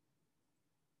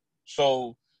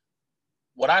 So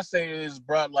what I say is,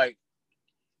 bro, like,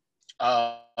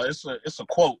 it's a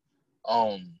quote.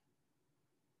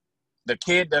 The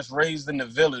kid that's raised in the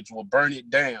village will burn it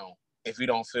down if he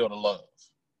don't feel the love.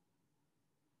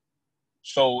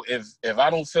 So if I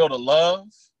don't feel the love,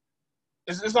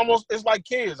 it's like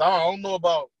kids. I don't know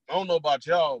about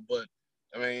y'all, but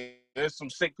I mean, there's some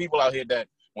sick people out here that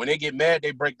when they get mad,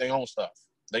 they break their own stuff.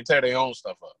 They tear their own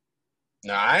stuff up.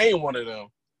 Now I ain't one of them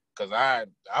because I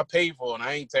paid for it and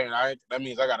I ain't tearing. That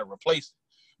means I got to replace it.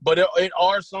 But it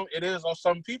is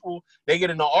some people, they get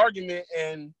in an argument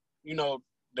and, you know,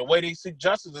 the way they seek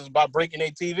justice is by breaking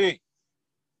their TV.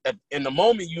 In the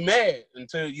moment you mad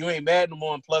until you ain't mad no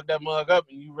more and plug that mug up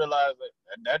and you realize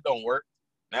that don't work.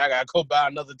 Now I gotta go buy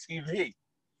another TV.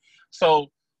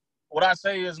 So what I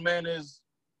say is, man, is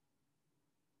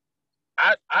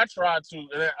I try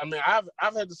to. I mean,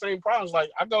 I've had the same problems. Like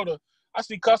I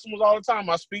see customers all the time.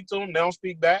 I speak to them, they don't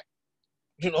speak back.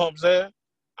 You know what I'm saying?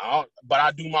 But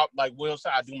I do like Will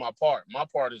said, I do my part. My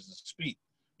part is to speak.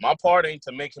 My part ain't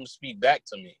to make him speak back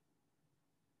to me.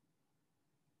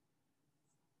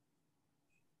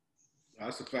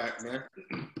 That's a fact, man.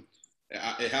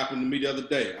 It happened to me the other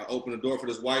day. I opened the door for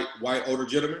this white older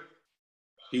gentleman.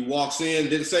 He walks in,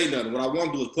 didn't say nothing. What I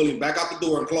wanted to do was pull him back out the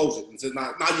door and close it and said,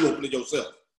 now you open it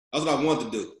yourself. That's what I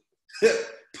wanted to do.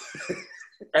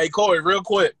 Hey, Corey, real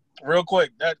quick.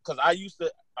 That because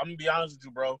I'm gonna be honest with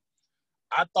you, bro.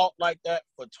 I thought like that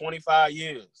for 25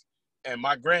 years. And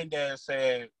my granddad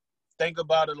said, think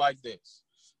about it like this.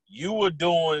 You were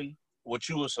doing what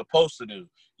you were supposed to do.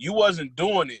 You wasn't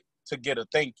doing it to get a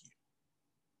thank you.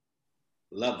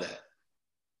 Love that.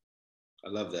 I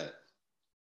love that.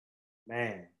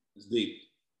 Man. It's deep.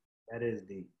 That is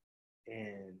deep.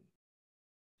 And,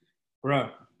 bro,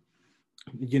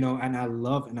 you know, and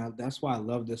that's why I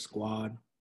love this squad.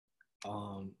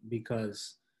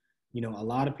 Because, you know, a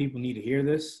lot of people need to hear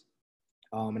this.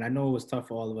 And I know it was tough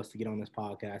for all of us to get on this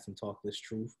podcast and talk this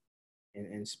truth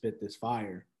and spit this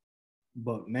fire.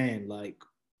 But man, like,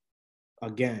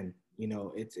 again, you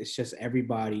know, it's just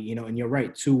everybody, you know, and you're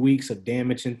right, 2 weeks of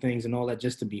damaging things and all that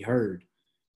just to be heard.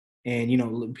 And, you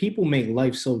know, people make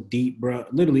life so deep, bro.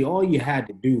 Literally all you had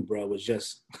to do, bro, was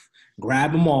just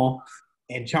grab them all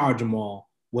and charge them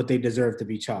all what they deserve to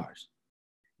be charged.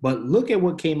 But look at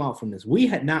what came out from this. We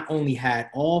had not only had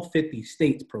all 50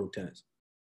 states protest,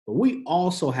 but we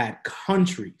also had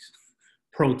countries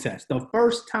protest. The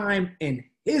first time in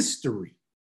history.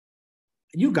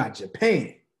 You got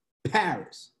Japan,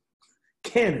 Paris,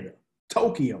 Canada,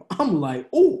 Tokyo. I'm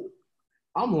like, ooh.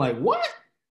 I'm like, what?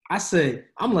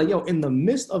 I'm like, yo, in the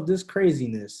midst of this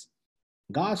craziness,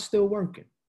 God's still working.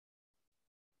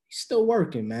 He's still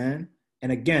working, man.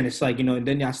 And again, it's like, you know, and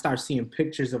then I start seeing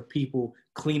pictures of people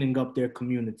cleaning up their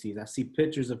communities. I see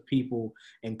pictures of people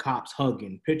and cops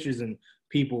hugging, pictures and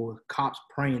people, cops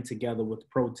praying together with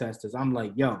protesters. I'm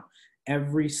like, yo,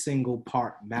 every single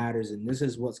part matters. And this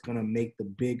is what's going to make the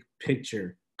big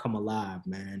picture come alive,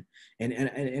 man. And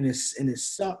it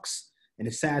sucks and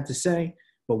it's sad to say,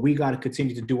 but we got to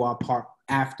continue to do our part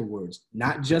afterwards.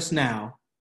 Not just now.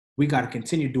 We got to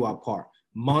continue to do our part.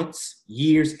 Months,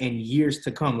 years, and years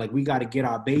to come. Like, we got to get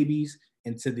our babies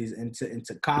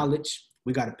into college.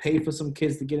 We got to pay for some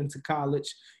kids to get into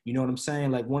college. You know what I'm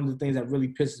saying? Like, one of the things that really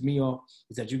pisses me off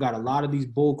is that you got a lot of these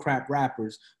bullcrap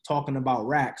rappers talking about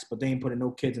racks, but they ain't putting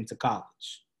no kids into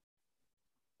college.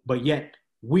 But yet,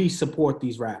 we support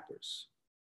these rappers.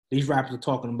 These rappers are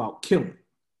talking about killing.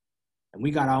 And we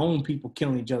got our own people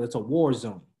killing each other. It's a war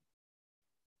zone.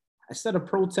 Instead of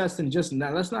protesting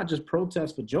let's not just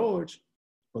protest for George,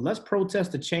 but let's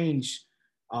protest to change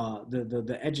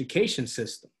the education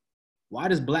system. Why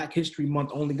does Black History Month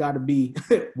only got to be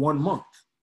 1 month?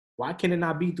 Why can it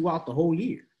not be throughout the whole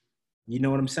year? You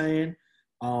know what I'm saying?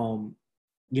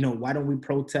 You know, why don't we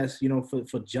protest, you know,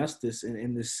 for justice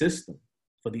in this system,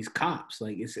 for these cops?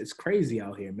 Like, it's crazy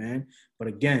out here, man. But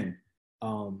again,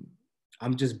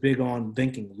 I'm just big on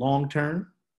thinking long term.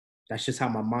 That's just how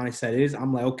my mindset is.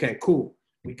 I'm like, okay, cool.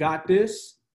 We got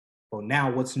this. Well,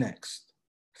 now what's next?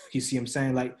 You see what I'm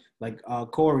saying? Like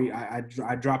Corey,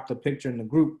 I dropped a picture in the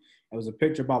group. It was a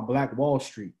picture about Black Wall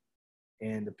Street.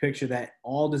 And the picture that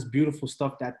all this beautiful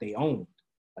stuff that they owned.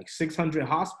 Like 600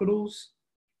 hospitals.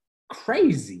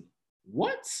 Crazy.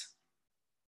 What?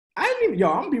 I didn't even,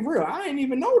 yo, I'm gonna be real. I didn't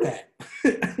even know that.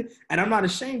 And I'm not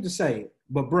ashamed to say it.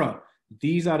 But bro,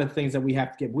 these are the things that we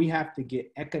have to get. We have to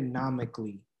get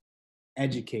economically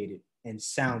educated and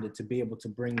sounded to be able to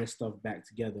bring this stuff back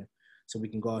together so we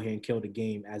can go ahead and kill the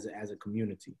game as a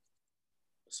community.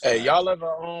 Hey, y'all ever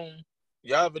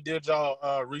did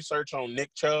y'all research on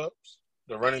Nick Chubbs,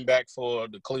 the running back for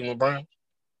the Cleveland Browns?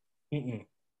 Mm-mm.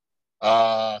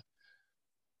 I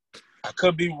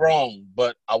could be wrong,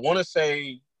 but I want to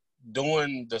say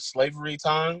during the slavery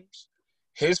times,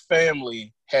 his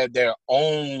family had their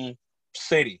own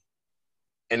city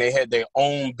and they had their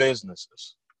own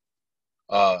businesses.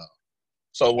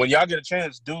 So when y'all get a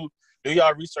chance, do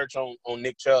y'all research on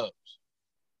Nick Chubbs.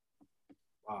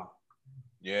 Wow.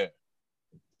 Yeah.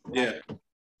 Yeah.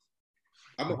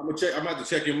 I'm about to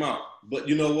check him out. But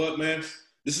you know what, man?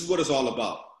 This is what it's all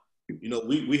about. You know,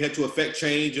 we had to affect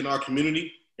change in our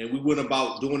community, and we went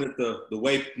about doing it the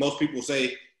way most people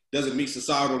say doesn't meet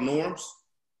societal norms.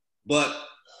 But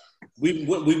we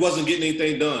wasn't getting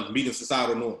anything done meeting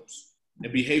societal norms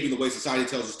and behaving the way society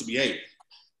tells us to behave.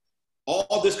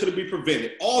 All this could be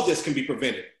prevented. All this can be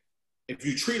prevented if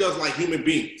you treat us like human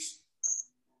beings.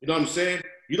 You know what I'm saying?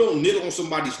 You don't kneel on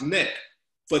somebody's neck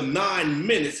for 9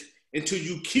 minutes until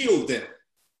you kill them.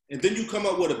 And then you come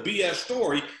up with a BS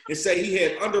story and say he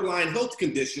had underlying health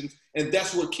conditions and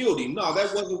that's what killed him. No,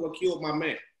 that wasn't what killed my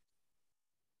man.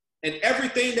 And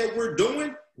everything that we're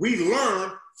doing, we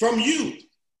learn from you.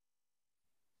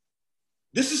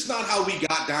 This is not how we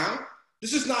got down.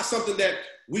 This is not something that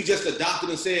we just adopted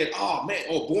and said, oh man,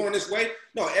 born this way.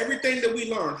 No, everything that we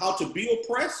learn how to be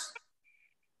oppressed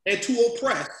and to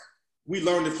oppress, we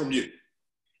learned it from you.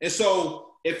 And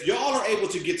so if y'all are able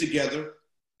to get together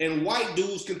and white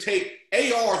dudes can take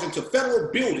ARs into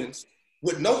federal buildings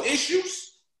with no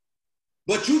issues,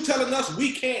 but you telling us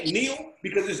we can't kneel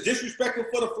because it's disrespectful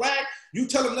for the flag? You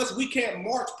telling us we can't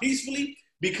march peacefully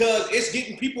because it's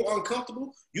getting people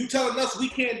uncomfortable? You telling us we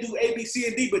can't do A, B, C,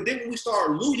 and D, but then when we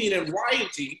start looting and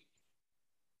rioting,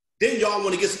 then y'all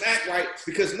want to get some act right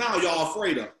because now y'all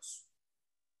afraid of us.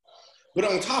 But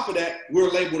on top of that,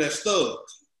 we're labeled as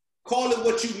thugs. Call it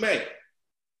what you may.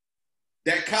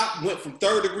 That cop went from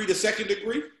 3rd degree to 2nd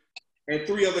degree, and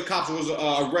 3 other cops was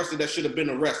arrested that should have been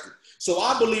arrested. So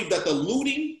I believe that the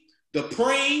looting, the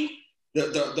praying,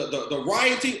 the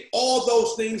rioting, all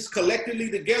those things collectively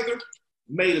together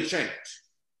made a change.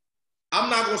 I'm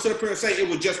not going to sit up here and say it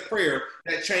was just prayer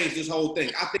that changed this whole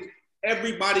thing. I think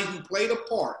everybody who played a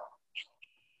part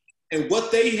and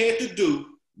what they had to do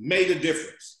made a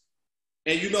difference.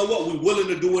 And you know what? We're willing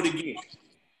to do it again.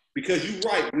 Because you're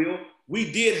right, Will.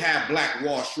 We did have Black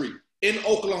Wall Street in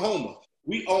Oklahoma.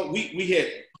 We had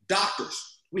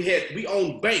doctors. We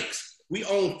owned banks. We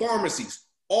owned pharmacies,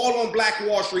 all on Black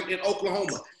Wall Street in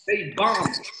Oklahoma. They bombed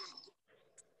it.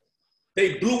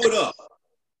 They blew it up.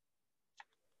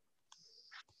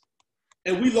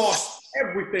 And we lost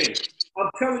everything. I'm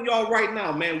telling y'all right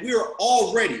now, man, we are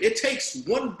already, it takes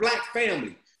one black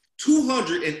family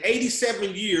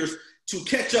 287 years to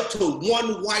catch up to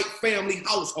one white family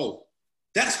household.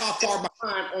 That's how far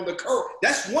behind on the curve.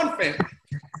 That's one family.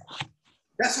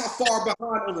 That's how far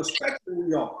behind on the spectrum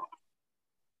we are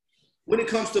when it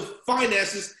comes to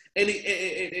finances and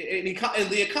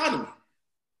the economy.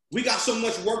 We got so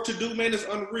much work to do, man, it's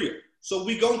unreal. So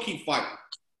we gonna keep fighting.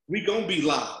 We gonna be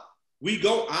loud.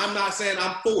 I'm not saying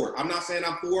I'm for it. I'm not saying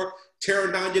I'm for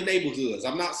tearing down your neighborhoods.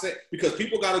 I'm not saying, because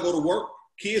people gotta go to work,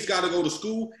 kids gotta go to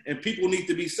school, and people need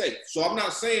to be safe. So I'm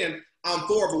not saying I'm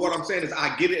for it, but what I'm saying is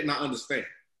I get it and I understand.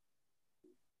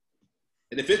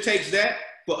 And if it takes that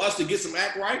for us to get some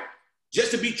act right,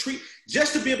 just to be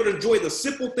able to enjoy the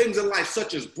simple things in life,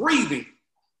 such as breathing.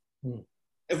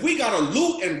 If we gotta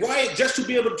loot and riot just to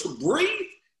be able to breathe,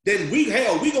 then we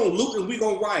gonna loot and we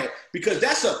gonna riot, because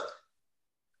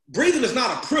breathing is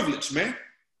not a privilege, man.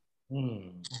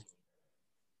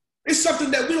 It's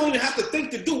something that we don't even have to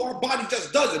think to do. Our body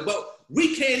just does it, but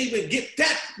we can't even get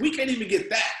that. We can't even get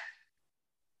that.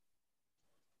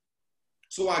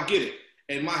 So I get it.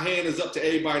 And my hand is up to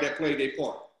everybody that played their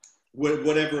part,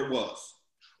 whatever it was.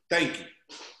 Thank you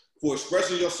for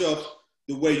expressing yourself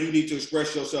the way you need to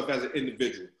express yourself as an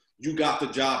individual. You got the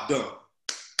job done.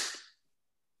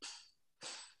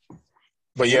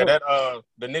 But yeah, that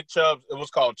the Nick Chubbs, it was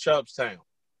called Chubbstown.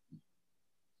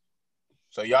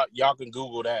 So y'all can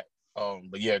Google that.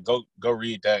 But yeah, go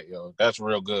read that, yo. That's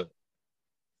real good.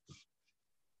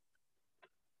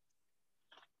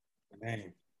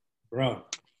 Man, bro,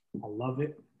 I love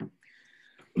it.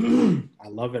 I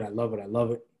love it. I love it. I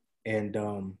love it. And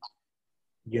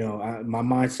my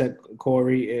mindset,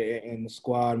 Corey, and the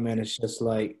squad, man, it's just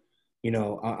like,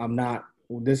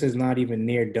 this is not even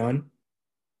near done.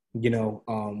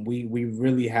 We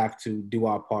really have to do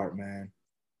our part, man.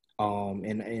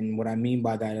 And what I mean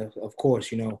by that is, of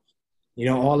course,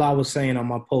 all I was saying on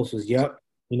my post was, yep,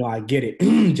 I get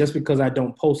it. Just because I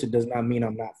don't post it does not mean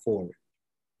I'm not for it.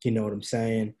 You know what I'm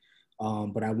saying?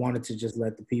 But I wanted to just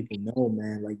let the people know,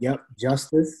 man, like, yep,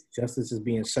 justice is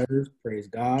being served. Praise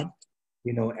God.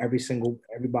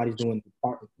 Everybody's doing the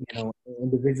part,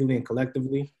 individually and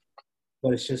collectively.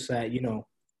 But it's just that,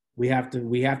 we have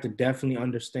to definitely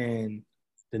understand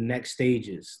the next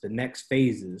stages, the next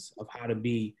phases of how to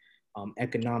be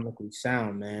economically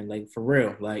sound, man. Like, for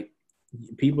real, like,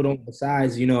 people don't,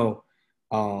 besides,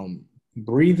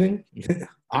 breathing,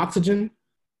 oxygen,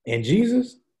 and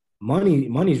Jesus,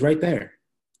 money's right there,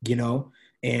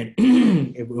 and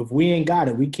if we ain't got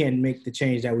it, we can't make the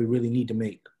change that we really need to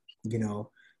make,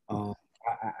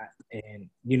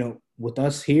 with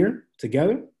us here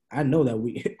together, I know that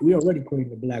we already putting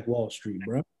the Black Wall Street,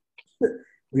 bro.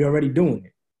 We already doing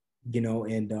it,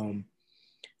 and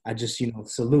I just,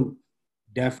 salute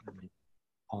definitely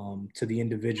to the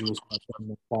individuals who are putting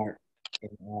their part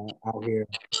and out here,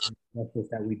 justice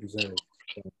that we deserve.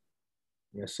 So,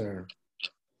 yes, sir.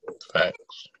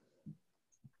 Facts.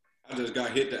 I just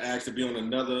got hit to ask to be on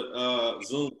another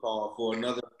Zoom call for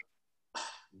another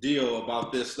deal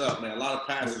about this stuff, man. A lot of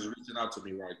pastors reaching out to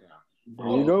me right now.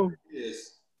 There you go.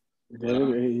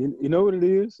 You know what it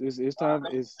is? It's time.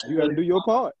 You got to do your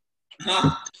part.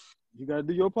 You got to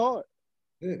do your part.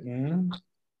 Good, man.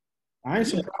 I ain't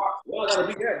surprised. Y'all got to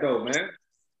be that, though, man.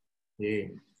 Yeah.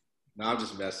 No, I'm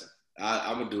just messing.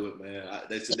 I'm going to do it, man.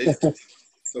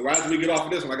 So right after we get off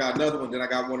of this one, I got another one, then I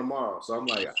got one tomorrow. So I'm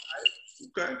like, all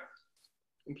right, okay.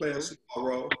 I'm playing a small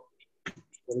role.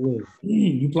 What it is.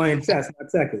 You playing chess,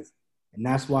 not checkers. And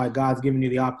that's why God's giving you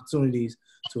the opportunities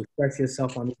to express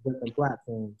yourself on these different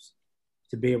platforms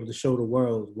to be able to show the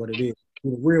world what it is,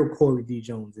 who the real Corey D.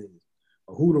 Jones is,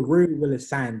 or who the real Willis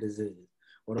Sanders is,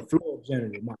 or the floor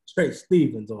general, my Trey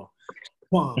Stevens, or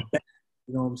Quan Beck.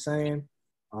 You know what I'm saying?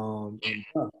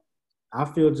 I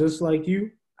feel just like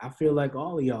you. I feel like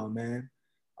all of y'all, man.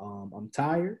 I'm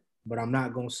tired, but I'm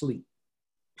not going to sleep.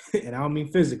 And I don't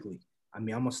mean physically. I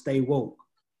mean, I'm going to stay woke.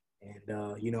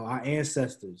 And, our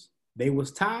ancestors, they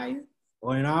was tired,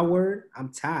 or in our word,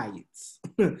 I'm tired.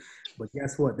 But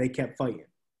guess what? They kept fighting.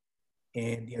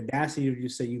 And the audacity of you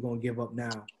say you're going to give up now.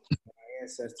 Our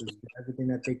ancestors did everything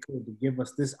that they could to give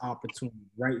us this opportunity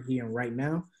right here and right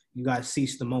now. You got to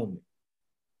seize the moment.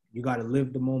 You got to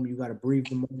live the moment. You got to breathe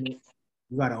the moment.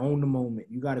 You got to own the moment.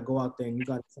 You got to go out there and you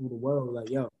got to tell the world, like,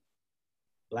 yo,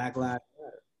 Black Lives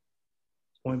Matter.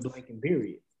 Point blank and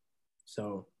period.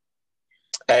 So.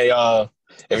 Hey,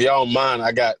 if y'all don't mind,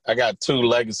 I got 2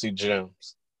 legacy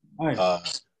gems. Right.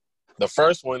 The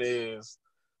first one is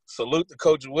salute to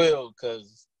Coach Will,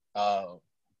 because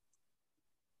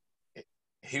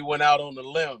he went out on the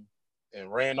limb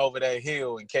and ran over that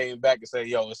hill and came back and said,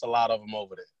 yo, it's a lot of them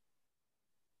over there.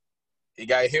 He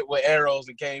got hit with arrows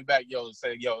and came back, and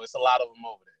said, yo, it's a lot of them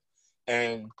over there.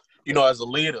 And, as a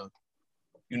leader,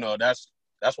 that's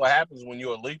what happens when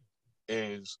you're a leader,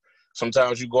 is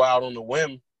sometimes you go out on the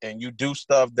whim and you do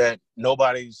stuff that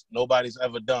nobody's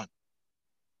ever done.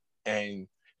 And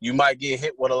you might get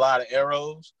hit with a lot of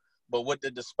arrows, but what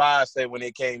did the spies say when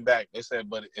they came back? They said,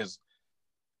 but it's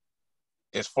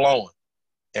flowing,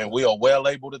 and we are well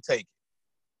able to take it.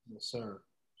 Yes, sir.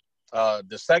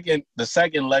 The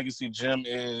second legacy gem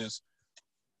is,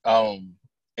 and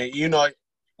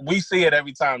we see it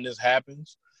every time this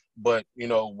happens, but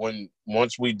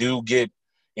once we do get,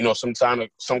 some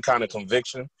kind of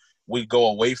conviction, we go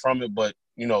away from it. But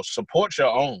support your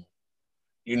own.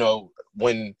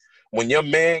 When your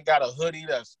man got a hoodie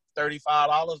that's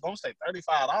 $35, don't say $35.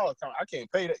 I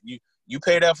can't pay that. You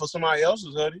pay that for somebody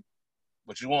else's hoodie,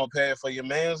 but you won't pay it for your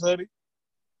man's hoodie.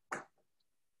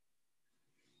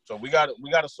 So we got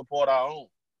to support our own.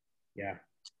 Yeah.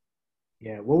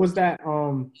 What was that,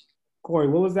 Corey?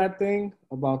 What was that thing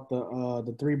about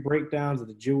the 3 breakdowns of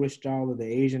the Jewish dollar, the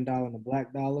Asian dollar, and the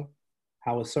black dollar?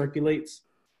 How it circulates?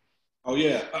 Oh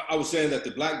yeah, I was saying that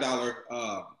the black dollar,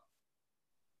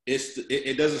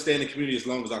 it doesn't stay in the community as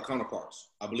long as our counterparts.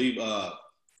 I believe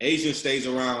Asian stays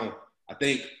around, I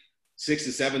think 6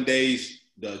 to 7 days.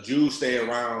 The Jews stay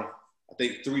around, I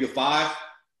think 3 to 5.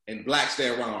 And blacks stay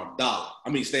around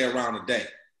stay around a day.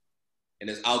 And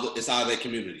it's out of their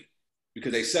community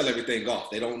because they sell everything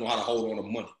off. They don't know how to hold on to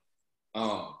money.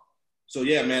 So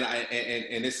yeah, man,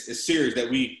 and it's serious that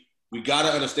we got to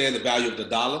understand the value of the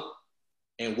dollar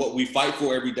and what we fight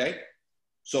for every day.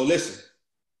 So listen,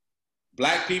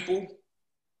 black people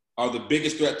are the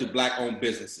biggest threat to black-owned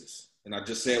businesses. And I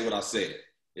just said what I said.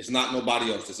 It's not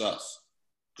nobody else, it's us.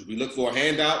 Because we look for a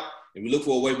handout and we look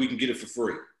for a way we can get it for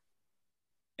free.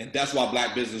 And that's why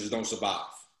black businesses don't survive.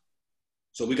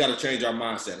 So we got to change our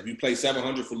mindset. If you pay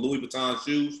 $700 for Louis Vuitton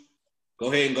shoes,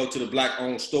 go ahead and go to the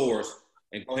black-owned stores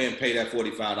and go ahead and pay that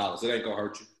 $45. It ain't going to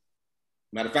hurt you.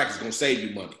 Matter of fact, it's going to save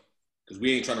you money because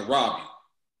we ain't trying to rob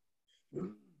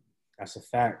you. That's a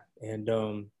fact. And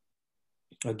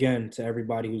again, to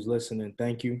everybody who's listening,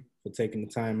 thank you for taking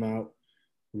the time out.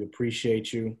 We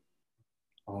appreciate you.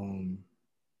 And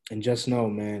just know,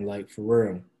 man, like for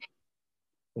real,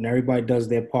 when everybody does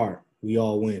their part, we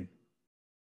all win.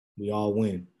 We all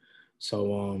win.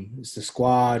 So it's the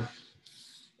squad,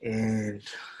 and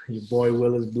your boy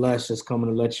Willis Bless just coming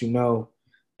to let you know,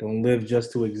 don't live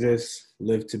just to exist,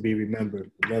 live to be remembered.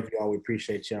 Love y'all. We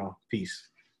appreciate y'all. Peace.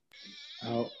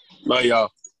 Out. Love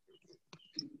y'all.